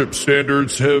membership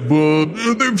standards have,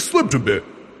 they've slipped a bit.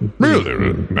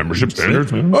 Really? Membership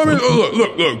standards? I mean,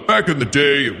 look, back in the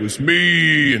day, it was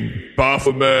me and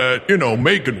Baphomet,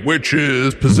 making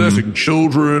witches, possessing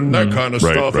children, that kind of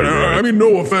stuff. Right. I mean,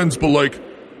 no offense, but like,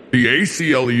 the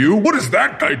ACLU, what is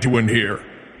that guy doing here?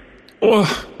 Well,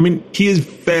 I mean, he is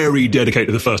very dedicated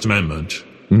to the First Amendment.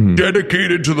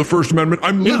 Dedicated to the First Amendment.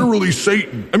 I'm literally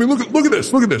Satan. I mean, look at this.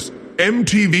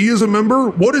 MTV is a member?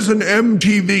 What is an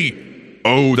MTV?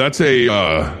 Oh, that's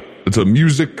a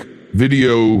music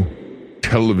video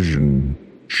television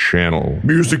channel.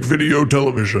 Music video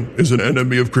television is an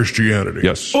enemy of Christianity.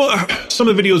 Yes. Well, some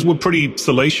of the videos were pretty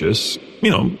salacious,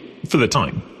 for the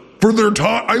time. For their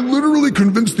time, I literally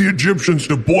convinced the Egyptians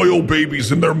to boil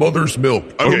babies in their mother's milk.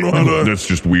 I don't know how to... That's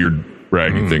just weird.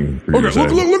 Bragging thing. Okay,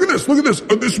 look at this. Look at this.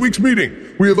 At this week's meeting,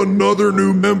 we have another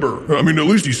new member. I mean, at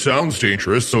least he sounds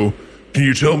dangerous. So can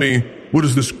you tell me, what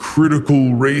does this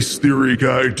critical race theory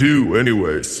guy do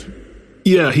anyways?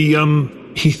 Yeah, he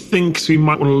thinks we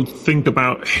might want to think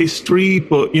about history,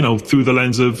 but, through the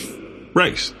lens of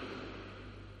race.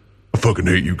 I fucking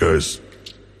hate you guys.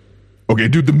 Okay,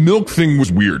 dude, the milk thing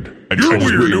was weird. You're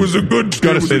weird. It was a good...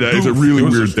 Gotta say that. It's a really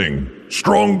weird thing.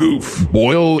 Strong goof.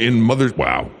 Boil in mother's...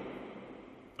 Wow.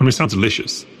 I mean, it sounds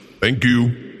delicious. Thank you.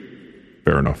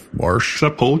 Fair enough. Marsh. Is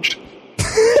that poached?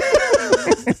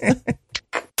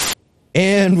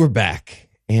 And we're back.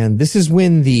 And this is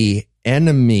when the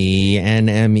NME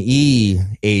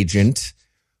agent,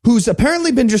 who's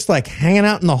apparently been just like hanging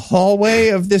out in the hallway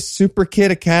of this Super Kid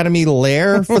Academy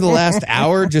lair for the last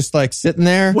hour, just like sitting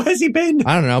there. Where's he been?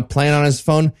 I don't know, playing on his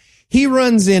phone. He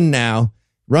runs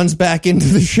back into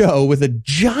the show with a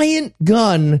giant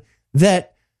gun that,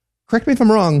 correct me if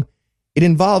I'm wrong, it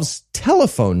involves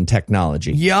telephone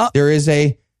technology. Yeah. There is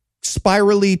a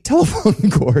spirally telephone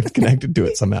cord connected to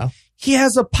it somehow. He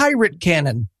has a pirate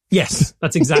cannon. Yes,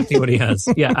 that's exactly what he has.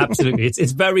 Yeah, absolutely.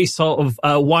 It's very sort of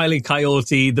Wile E.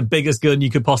 Coyote, the biggest gun you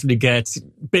could possibly get.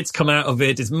 Bits come out of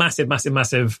it. It's massive, massive,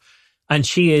 massive. And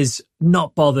she is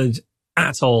not bothered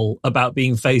at all about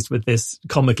being faced with this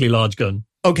comically large gun.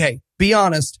 Okay, be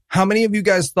honest. How many of you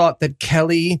guys thought that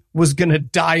Kelly was going to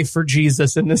die for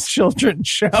Jesus in this children's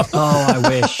show? Oh, I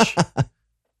wish.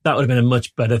 That would have been a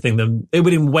much better thing it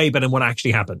would have been way better than what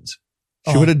actually happened.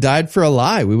 She would have died for a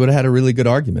lie. We would have had a really good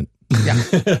argument. Yeah.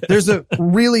 There's a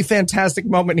really fantastic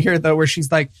moment here, though, where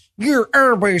she's like, you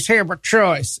always have a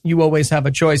choice. You always have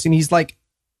a choice. And he's like,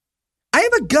 I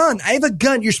have a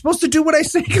gun. You're supposed to do what I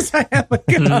say because I have a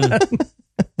gun.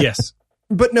 Yes.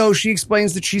 But no, she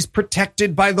explains that she's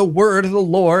protected by the word of the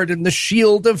Lord and the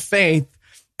shield of faith.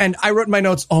 And I wrote in my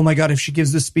notes, oh my God, if she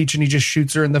gives this speech and he just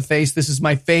shoots her in the face, this is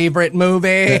my favorite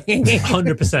movie.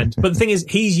 100%. But the thing is,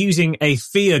 he's using a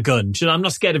fear gun. I'm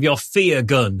not scared of your fear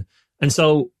gun. And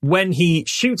so when he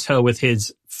shoots her with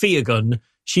his fear gun,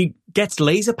 she gets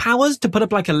laser powers to put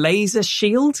up like a laser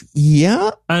shield.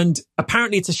 Yeah. And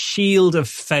apparently it's a shield of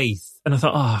faith. And I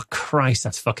thought, oh, Christ,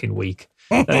 that's fucking weak.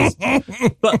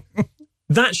 But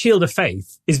that shield of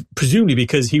faith is presumably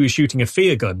because he was shooting a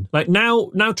fear gun. Like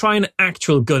now try an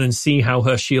actual gun and see how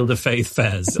her shield of faith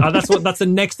fares. That's the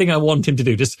next thing I want him to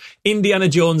do. Just Indiana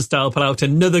Jones style, pull out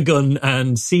another gun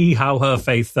and see how her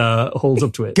faith holds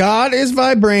up to it. God is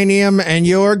vibranium and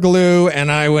you're glue and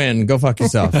I win. Go fuck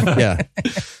yourself. Yeah.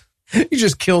 He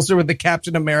just kills her with the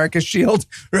Captain America shield.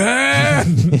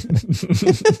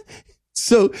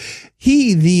 So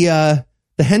the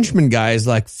henchman guy is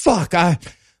like, fuck,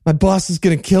 my boss is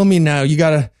going to kill me now. You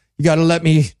gotta let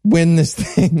me win this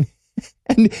thing.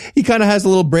 And he kind of has a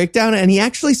little breakdown and he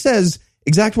actually says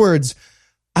exact words,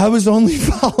 I was only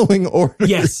following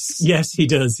orders. Yes, he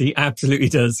does. He absolutely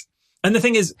does. And the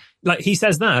thing is, like, he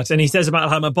says that and he says about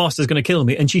how my boss is going to kill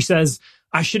me. And she says,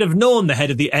 I should have known the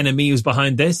head of the NME was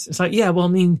behind this. It's like, yeah, well, I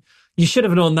mean, you should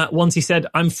have known that once he said,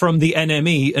 I'm from the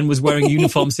NME and was wearing a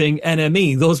uniform saying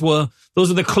NME. Those were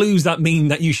the clues that mean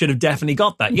that you should have definitely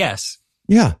got that. Yes.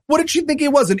 Yeah. What did she think he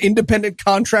was? An independent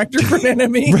contractor for an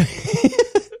enemy?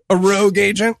 A rogue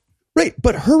agent? Right.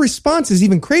 But her response is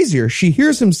even crazier. She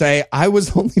hears him say, I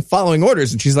was only following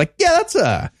orders. And she's like, yeah, that's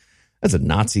a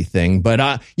Nazi thing.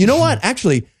 But you know what?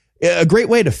 Actually, a great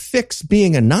way to fix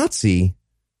being a Nazi,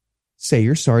 say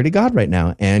you're sorry to God right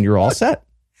now and you're all set.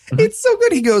 It's so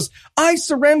good. He goes, I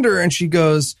surrender. And she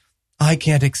goes, I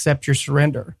can't accept your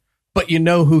surrender. But you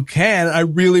know who can? I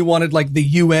really wanted like the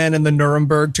UN and the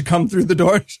Nuremberg to come through the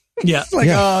doors. Yeah.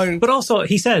 But also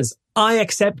he says, I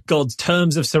accept God's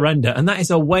terms of surrender. And that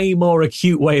is a way more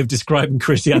acute way of describing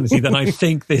Christianity than I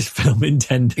think this film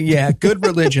intended. Yeah. Good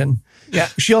religion. Yeah.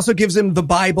 She also gives him the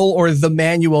Bible or the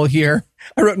manual here.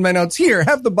 I wrote in my notes, here,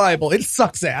 have the Bible. It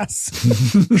sucks ass.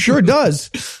 Sure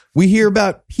does. We hear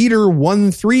about Peter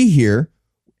 1:3 here,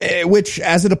 which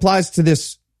as it applies to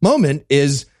this moment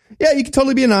is, yeah, you can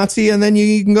totally be a Nazi and then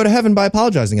you can go to heaven by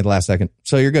apologizing at the last second.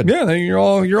 So you're good. Yeah, you're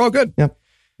all good. Yeah.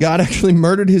 God actually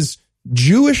murdered his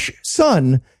Jewish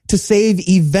son to save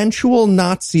eventual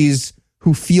Nazis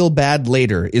who feel bad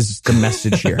later is the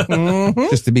message here.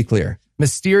 Just to be clear.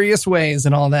 Mysterious ways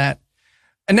and all that.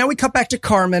 And now we cut back to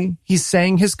Carmen. He's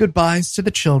saying his goodbyes to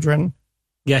the children.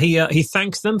 Yeah, he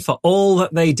thanks them for all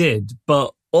that they did,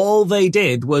 but all they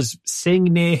did was sing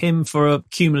near him for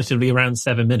cumulatively around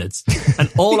 7 minutes.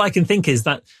 And all I can think is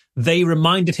that they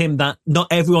reminded him that not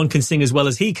everyone can sing as well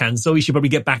as he can, so he should probably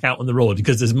get back out on the road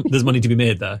because there's money to be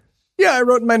made there. Yeah, I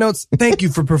wrote in my notes, thank you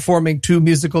for performing 2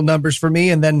 musical numbers for me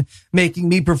and then making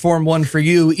me perform 1 for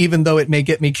you, even though it may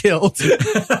get me killed.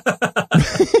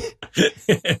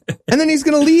 And then he's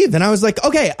going to leave. And I was like,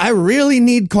 okay, I really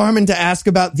need Carmen to ask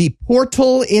about the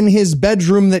portal in his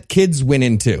bedroom that kids went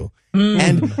into.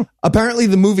 And apparently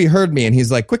the movie heard me and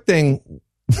he's like, quick thing,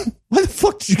 why the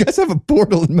fuck did you guys have a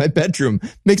portal in my bedroom?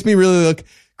 Makes me really look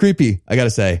creepy, I got to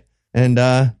say. And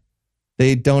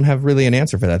they don't have really an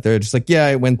answer for that. They're just like, yeah,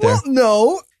 I went there. Well,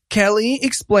 no. Kelly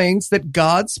explains that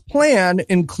God's plan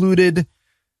included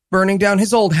burning down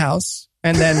his old house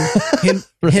and then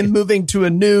him moving to a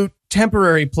new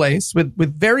temporary place with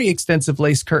very extensive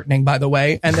lace curtaining, by the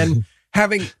way, and then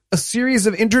having a series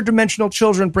of interdimensional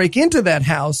children break into that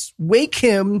house, wake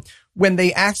him when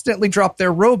they accidentally drop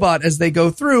their robot as they go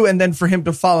through, and then for him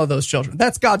to follow those children.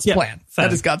 That's God's plan. Fair.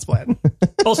 That is God's plan.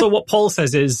 Also, what Paul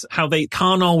says is how they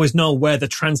can't always know where the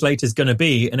translator's going to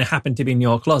be, and it happened to be in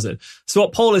your closet. So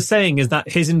what Paul is saying is that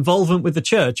his involvement with the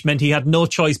church meant he had no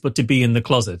choice but to be in the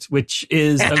closet, which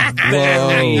is a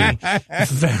very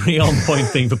on point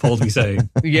thing for Paul to be saying.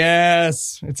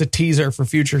 Yes, it's a teaser for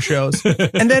future shows.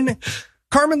 And then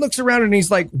Carmen looks around and he's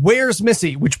like, where's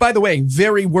Missy? Which, by the way,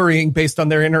 very worrying based on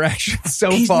their interactions so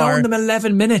he's far. He's known them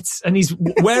 11 minutes and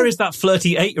where is that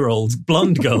flirty 8-year-old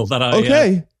blonde girl that I...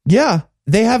 Okay, yeah,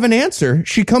 they have an answer.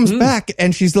 She comes back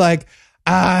and she's like,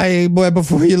 boy,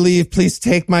 before you leave, please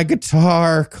take my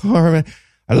guitar, Carmen.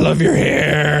 I love your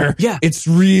hair. Yeah. It's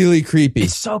really creepy.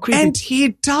 It's so creepy. And he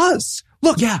does.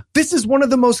 Look, this is one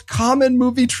of the most common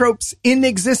movie tropes in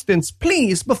existence.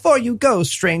 Please, before you go,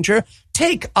 stranger,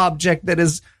 take object that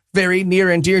is very near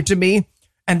and dear to me.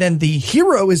 And then the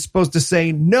hero is supposed to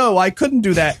say, no, I couldn't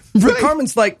do that. But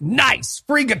Carmen's like, nice,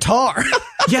 free guitar.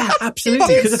 Yeah,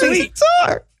 absolutely. Because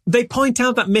the They point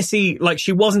out that Missy, like,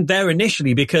 she wasn't there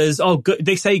initially because,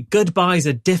 they say goodbyes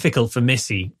are difficult for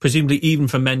Missy, presumably even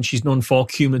for men she's known for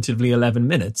cumulatively 11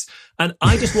 minutes. And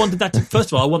I just wanted that to,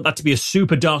 first of all, I want that to be a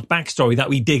super dark backstory that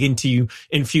we dig into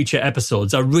in future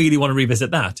episodes. I really want to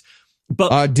revisit that.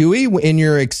 But do we, in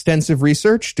your extensive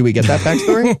research, do we get that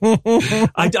backstory?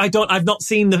 I've not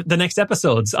seen the next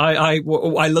episodes. I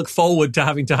look forward to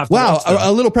having to have to watch them.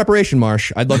 a little preparation,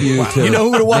 Marsh. I'd love you to. You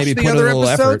know who to watch the other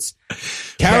episodes?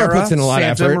 Kara puts in a lot of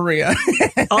effort. Maria.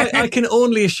 I can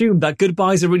only assume that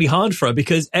goodbyes are really hard for her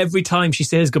because every time she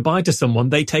says goodbye to someone,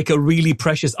 they take a really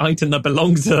precious item that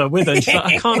belongs to her with her. And she's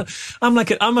like,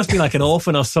 I must be like an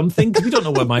orphan or something because we don't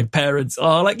know where my parents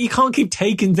are. Like, you can't keep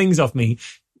taking things off me.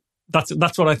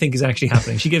 That's what I think is actually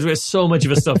happening. She gives away so much of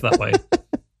her stuff that way.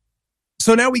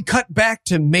 So now we cut back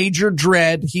to Major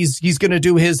Dread. He's going to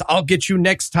do his "I'll get you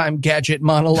next time" gadget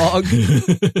monologue.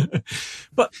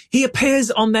 But he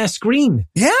appears on their screen.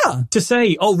 Yeah. To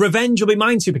say, "Oh, revenge will be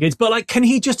mine, Super Kids." But like, can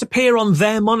he just appear on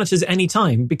their monitors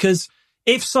anytime? Because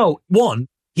if so, one,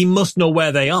 he must know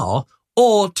where they are.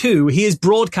 Or two, he is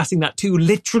broadcasting that to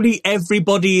literally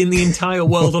everybody in the entire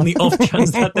world on the off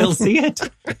chance that they'll see it.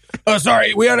 Oh,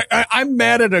 sorry. I'm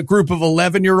mad at a group of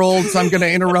 11-year-olds. I'm going to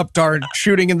interrupt our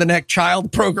shooting in the neck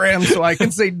child program so I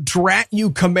can say, "Drat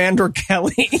you, Commander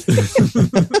Kelly."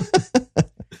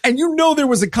 And there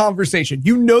was a conversation.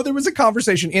 There was a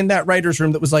conversation in that writer's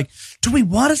room that was like, do we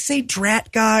want to say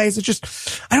drat, guys?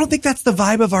 I don't think that's the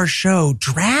vibe of our show.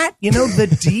 Drat?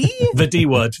 The D? The D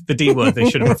word. The D word they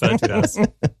should have referred to it as.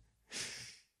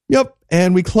 Yep.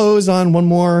 And we close on one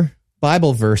more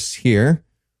Bible verse here.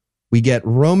 We get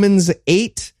Romans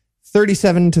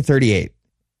 8:37-38,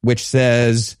 which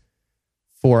says,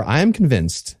 "For I am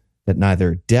convinced that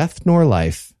neither death nor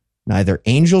life, neither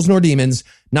angels nor demons,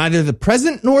 neither the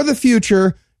present nor the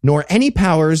future, nor any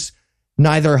powers,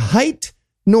 neither height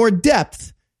nor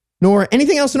depth, nor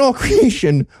anything else in all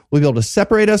creation will be able to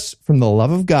separate us from the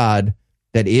love of God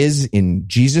that is in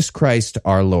Jesus Christ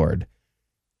our Lord."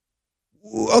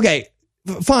 Okay,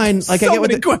 fine. Like, so I get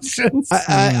many questions.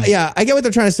 I get what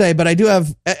they're trying to say, but I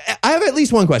have at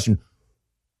least one question.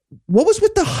 What was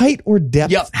with the height or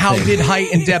depth? Yep. How did height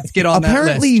and depth get on that list?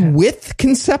 Apparently width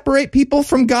can separate people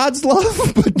from God's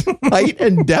love, but height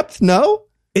and depth, no?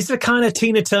 It's the kind of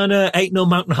Tina Turner, "Ain't no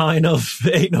mountain high enough,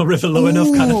 ain't no river low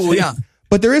enough" kind of thing. Yeah.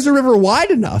 But there is a river wide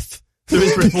enough. There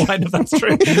is river wide enough, that's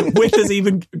true. Width is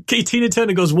even, Tina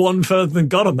Turner goes one further than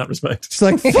God on that respect. It's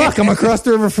like, fuck, I'm across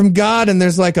the river from God and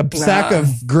there's like a sack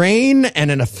of grain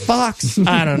and a fox.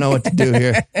 I don't know what to do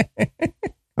here. I'm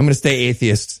going to stay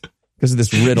atheist because of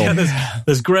this riddle. Yeah,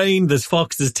 there's grain, there's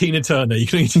fox, there's Tina Turner. You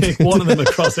can only take one of them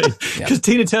across it because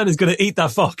Tina Turner's going to eat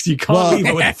that fox. You can't leave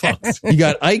her with the fox. You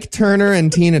got Ike Turner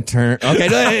and Tina Turner.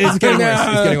 Okay, it's getting worse.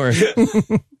 It's getting worse.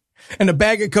 And a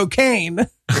bag of cocaine.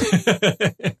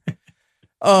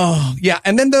 Oh, yeah.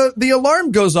 And then the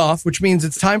alarm goes off, which means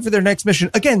it's time for their next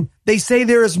mission. Again, they say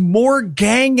there is more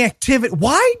gang activity.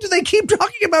 Why do they keep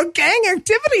talking about gang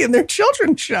activity in their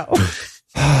children's show?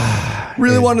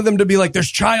 Really wanted them to be like, there's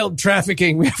child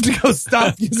trafficking. We have to go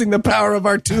stop using the power of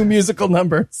our 2 musical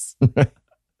numbers.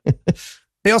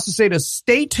 They also say to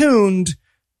stay tuned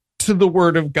to the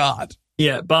word of God.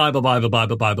 Yeah, Bible.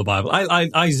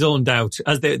 I zoned out.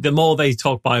 As the more they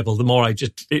talk Bible, the more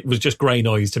it was just grey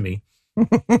noise to me.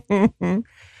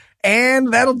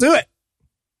 And that'll do it.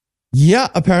 Yeah,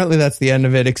 apparently that's the end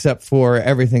of it, except for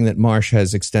everything that Marsh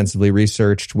has extensively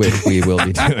researched, which we will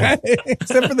be doing.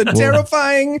 Except for the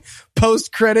terrifying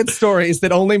post-credit stories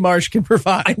that only Marsh can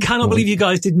provide. I cannot believe you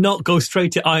guys did not go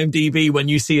straight to IMDb when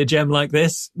you see a gem like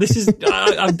this. This is,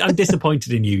 I'm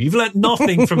disappointed in you. You've learned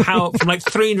nothing from like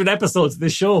 300 episodes of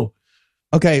this show.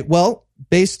 Okay, well,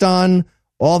 based on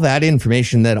all that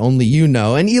information that only you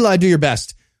know, and Eli, do your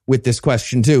best with this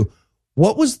question too.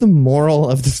 What was the moral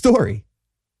of the story?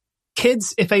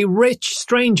 Kids, if a rich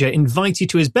stranger invites you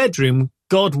to his bedroom,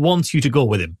 God wants you to go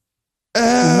with him.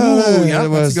 Oh, yeah,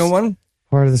 that's a good one.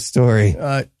 Part of the story.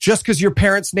 Just because your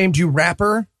parents named you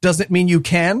rapper doesn't mean you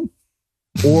can.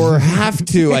 Or have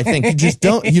to, I think. You just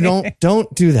don't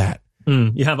do that.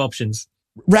 You have options.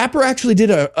 Rapper actually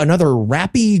did another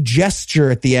rappy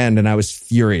gesture at the end, and I was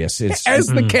furious. As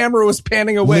the camera was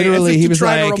panning away. Literally, he was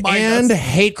like, and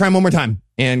hate crime one more time.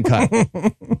 And cut.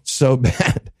 So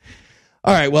bad.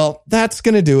 All right, well, that's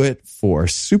going to do it for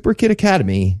Super Kid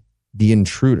Academy, The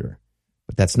Intruder.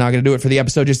 But that's not going to do it for the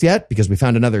episode just yet, because we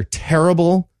found another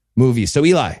terrible movie. So,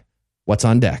 Eli, what's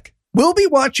on deck? We'll be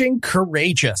watching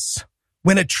Courageous.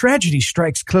 When a tragedy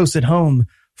strikes close at home,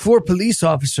 4 police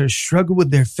officers struggle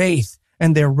with their faith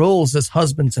and their roles as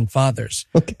husbands and fathers.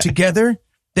 Okay. Together,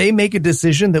 They make a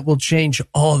decision that will change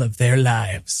all of their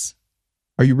lives.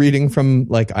 Are you reading from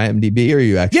like IMDb, or are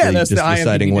you actually that's just the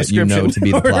deciding IMDb what you know to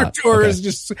be the plot? Or is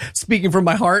just speaking from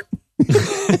my heart.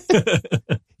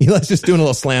 Eli's just doing a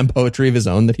little slam poetry of his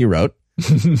own that he wrote.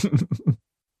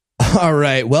 All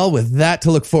right. Well, with that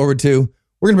to look forward to,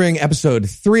 we're going to bring episode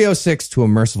 306 to a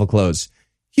merciful close.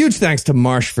 Huge thanks to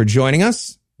Marsh for joining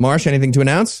us. Marsh, anything to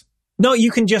announce? No,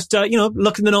 you can just,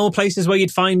 look in the normal places where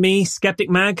you'd find me. Skeptic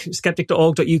Mag,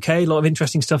 skeptic.org.uk. A lot of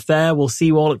interesting stuff there. We'll see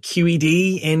you all at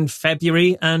QED in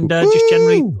February, and just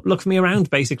generally look for me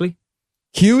around, basically.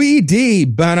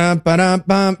 QED,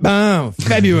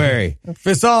 February.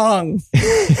 For song.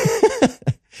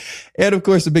 And of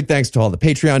course, a big thanks to all the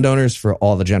Patreon donors for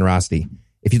all the generosity.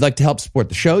 If you'd like to help support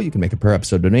the show, you can make a per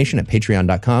episode donation at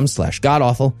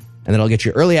patreon.com/godawful, and that'll get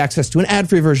you early access to an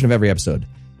ad-free version of every episode.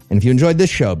 And if you enjoyed this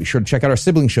show, be sure to check out our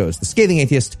sibling shows, The Scathing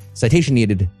Atheist, Citation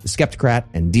Needed, The Skeptocrat,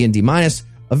 and D&D Minus,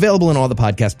 available in all the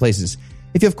podcast places.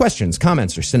 If you have questions,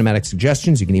 comments, or cinematic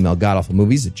suggestions, you can email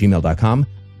godawfulmovies@gmail.com.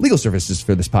 Legal services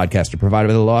for this podcast are provided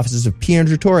by the law offices of P.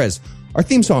 Andrew Torres. Our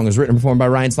theme song was written and performed by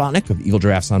Ryan Slotnick of Evil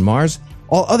Giraffes on Mars.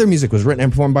 All other music was written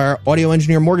and performed by our audio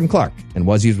engineer Morgan Clark and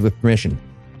was used with permission.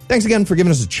 Thanks again for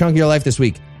giving us a chunk of your life this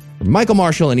week. From Michael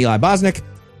Marshall and Eli Bosnick,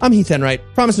 I'm Heath Enright,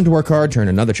 promising to work hard to earn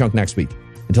another chunk next week.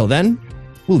 Until then,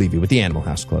 we'll leave you with the Animal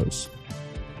House close.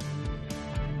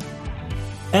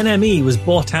 NME was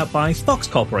bought out by Fox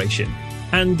Corporation,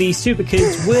 and the Super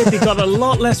Kids weirdly got a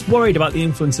lot less worried about the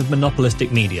influence of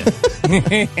monopolistic media.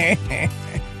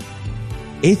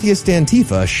 Atheist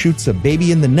Antifa shoots a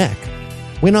baby in the neck.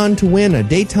 Went on to win a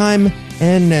daytime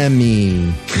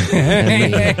NME.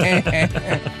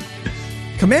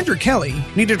 Commander Kelly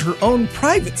needed her own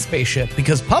private spaceship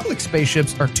because public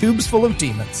spaceships are tubes full of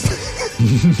demons.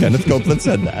 Kenneth Copeland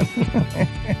said that.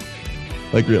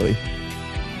 Like, really?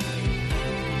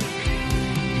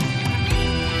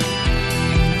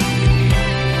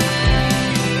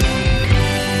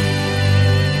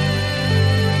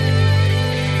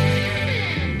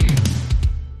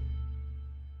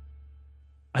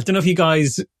 I don't know if you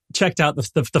guys checked out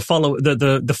the follow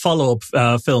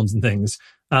up films and things,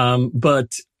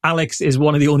 but Alex is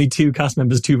one of the only two cast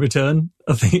members to return.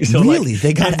 I think so. Really,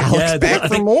 they got Alex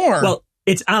back for more. Well,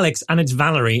 it's Alex and it's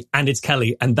Valerie and it's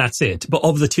Kelly and that's it. But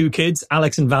of the two kids,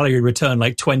 Alex and Valerie return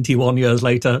like 21 years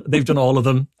later. They've done all of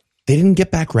them. They didn't get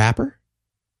back Rapper?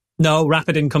 No,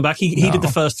 Rapper didn't come back. He did the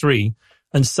first three.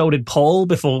 And so did Paul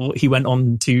before he went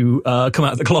on to come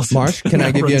out of the closet. Marsh, can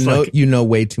I give you a note? You know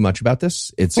way too much about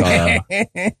this. It's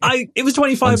it was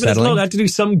 25 minutes long. I had to do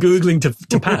some Googling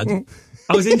to pad.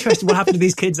 I was interested what happened to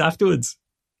these kids afterwards.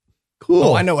 Cool.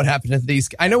 Oh, I know what happened to these.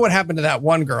 I know what happened to that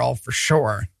one girl for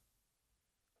sure.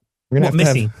 We're going to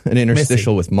have an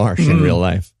interstitial with Marsh in real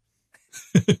life.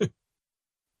 You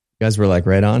guys were like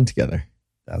right on together.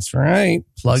 That's right.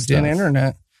 Plugged in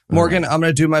internet. Morgan, I'm going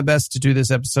to do my best to do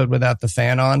this episode without the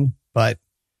fan on, but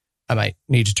I might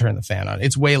need to turn the fan on.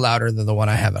 It's way louder than the one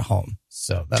I have at home.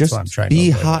 So that's just what I'm trying to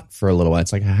be hot for a little while.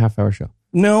 It's like a half-hour show.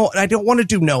 No, I don't want to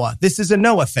do Noah. This is a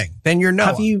Noah thing. Then you're Noah.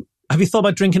 Have you thought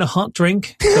about drinking a hot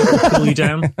drink to cool you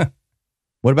down?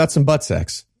 What about some butt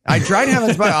sex? I tried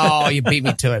having some. Oh, you beat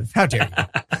me to it. How dare you?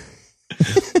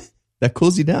 That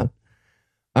cools you down.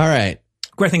 All right.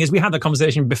 Great thing is we had that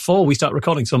conversation before we start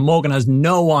recording, so Morgan has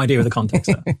no idea of the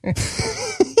context there.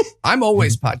 I'm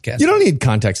always podcasting. You don't need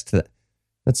context to that.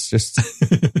 That's just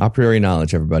a priori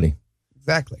knowledge, everybody.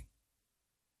 Exactly.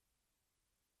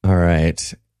 All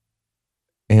right.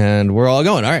 And we're all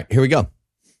going. All right, here we go.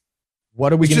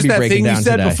 What are we going to be breaking down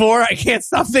today? Just that thing you said before. I can't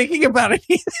stop thinking about it.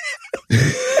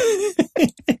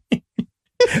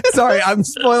 Sorry, I'm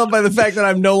spoiled by the fact that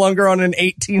I'm no longer on an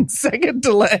 18-second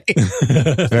delay.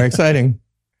 Very exciting.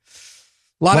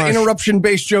 A lot of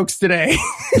interruption-based jokes today.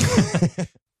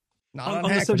 On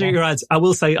the subject of your ads, I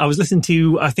will say I was listening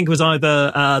to, I think it was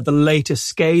either the latest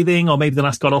Scathing or maybe the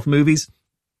last God Awful movies.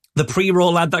 The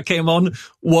pre-roll ad that came on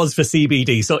was for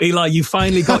CBD. So Eli, you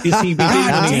finally got your CBD.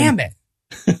 God damn it.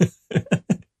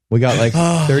 We got like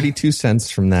 32 cents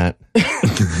from that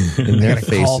in their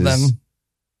faces. Call them.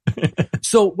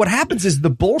 So what happens is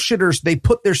the bullshitters, they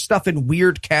put their stuff in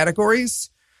weird categories.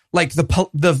 Like the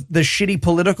shitty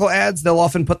political ads, they'll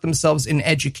often put themselves in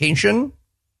education.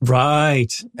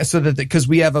 Right. So that, because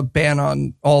we have a ban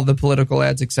on all the political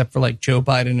ads except for like Joe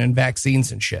Biden and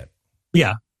vaccines and shit.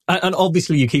 Yeah. And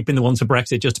obviously you keep in the ones for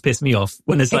Brexit just to piss me off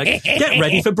when it's like, get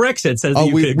ready for Brexit, says the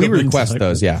UK we government. request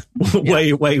those, yeah.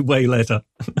 way later.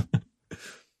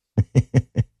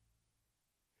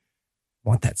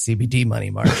 Want that CBD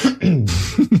money, Mark.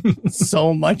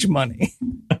 So much money.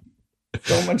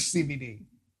 So much CBD.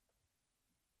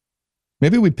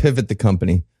 Maybe we pivot the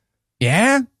company.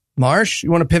 Yeah. Marsh, you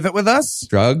want to pivot with us?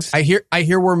 Drugs? I hear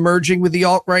we're merging with the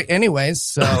alt-right anyways,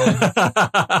 so.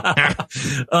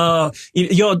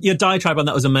 Your diatribe on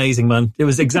that was amazing, man. It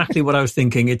was exactly what I was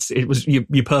thinking.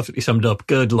 You perfectly summed up.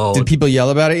 Good Lord. Did people yell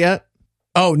about it yet?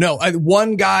 Oh, no.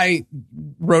 One guy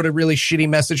wrote a really shitty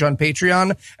message on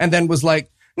Patreon and then was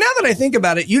like, now that I think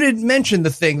about it, you didn't mention the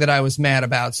thing that I was mad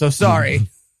about, so sorry.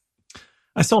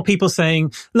 I saw people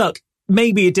saying, look,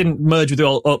 maybe it didn't merge with the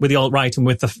alt-right and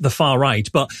with the far right,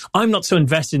 but I'm not so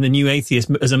invested in the new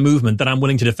atheist as a movement that I'm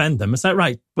willing to defend them. Is that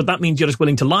right? But that means you're just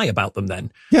willing to lie about them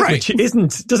then. Yeah, right.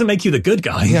 Which doesn't make you the good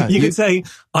guy. Yeah, you could say,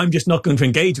 I'm just not going to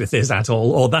engage with this at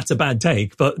all, or that's a bad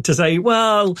take. But to say,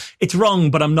 well, it's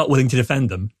wrong, but I'm not willing to defend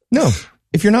them. No.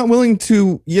 If you're not willing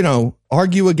to,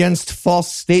 argue against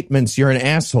false statements, you're an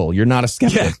asshole. You're not a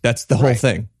skeptic. Yeah, that's the whole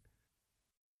thing.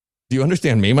 Do you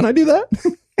understand me when I do that?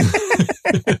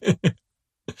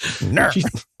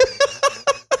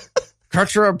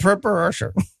 Culture of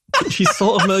preparation. She's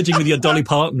sort of merging with your Dolly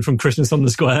Parton from Christmas on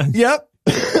the Square. Yep.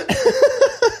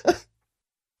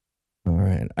 All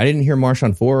right. I didn't hear Marsh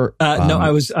on 4. No,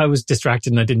 I was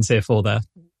distracted and I didn't say a 4 there.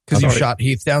 Because you shot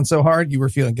Heath down so hard, you were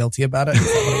feeling guilty about it. Is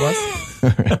that what it was?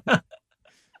 Right.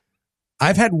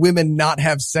 I've had women not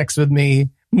have sex with me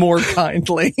more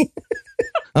kindly.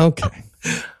 Okay.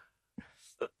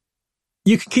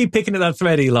 You can keep picking at that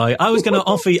thread, Eli. I was going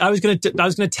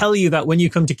to tell you that when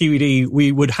you come to QED,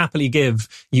 we would happily give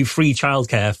you free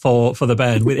childcare for the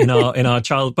bed in our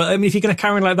child. But I mean, if you're going to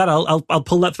carry on like that, I'll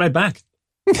pull that thread back.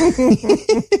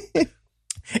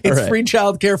 It's free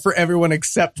childcare for everyone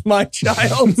except my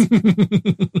child.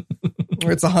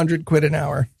 It's $100 an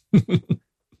hour.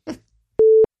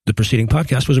 The preceding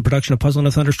podcast was a production of Puzzle and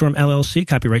a Thunderstorm LLC.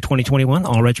 Copyright 2021.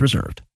 All rights reserved.